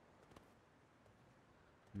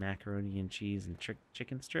 Macaroni and cheese and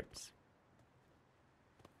chicken strips?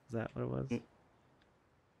 Is that what it was?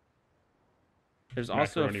 There's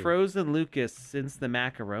also a frozen Lucas since the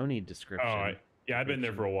macaroni description. Oh, yeah, I've been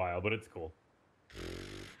there for a while, but it's cool.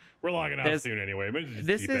 We're logging out soon anyway.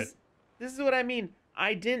 This is what I mean.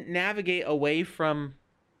 I didn't navigate away from...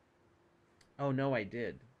 Oh, no, I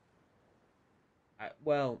did.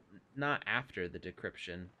 Well, not after the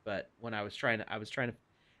decryption, but when I was trying to...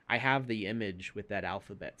 I have the image with that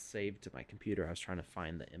alphabet saved to my computer. I was trying to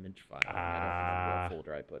find the image file. And I don't remember what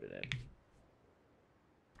folder I put it in.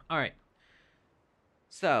 All right.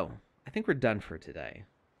 So I think we're done for today.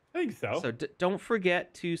 I think so. So don't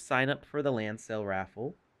forget to sign up for the land sale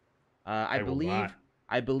raffle. I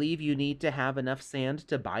believe you need to have enough sand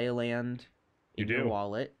to buy a land in your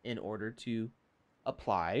wallet in order to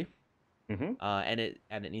apply. And it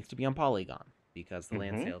needs to be on Polygon because the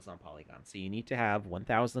land sale is on Polygon. So you need to have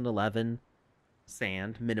 1011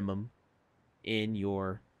 sand minimum in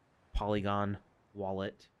your Polygon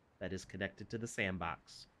wallet that is connected to the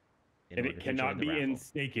Sandbox. And it cannot be in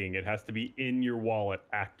staking. It has to be in your wallet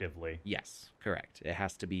actively. Yes, correct. It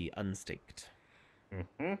has to be unstaked.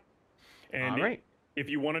 And all right. If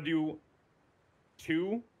you want to do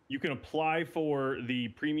 2, you can apply for the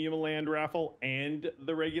premium land raffle and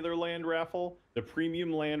the regular land raffle. The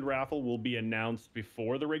premium land raffle will be announced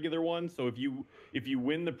before the regular one. So if you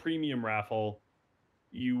win the premium raffle,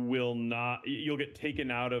 you'll get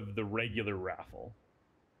taken out of the regular raffle.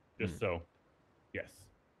 Just so. Yes.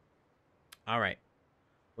 All right.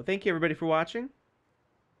 Well, thank you everybody for watching.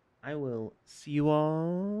 I will see you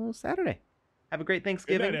all Saturday. Have a great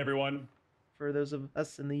Thanksgiving. Good night, everyone. For those of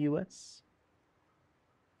us in the US.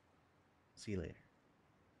 See you later.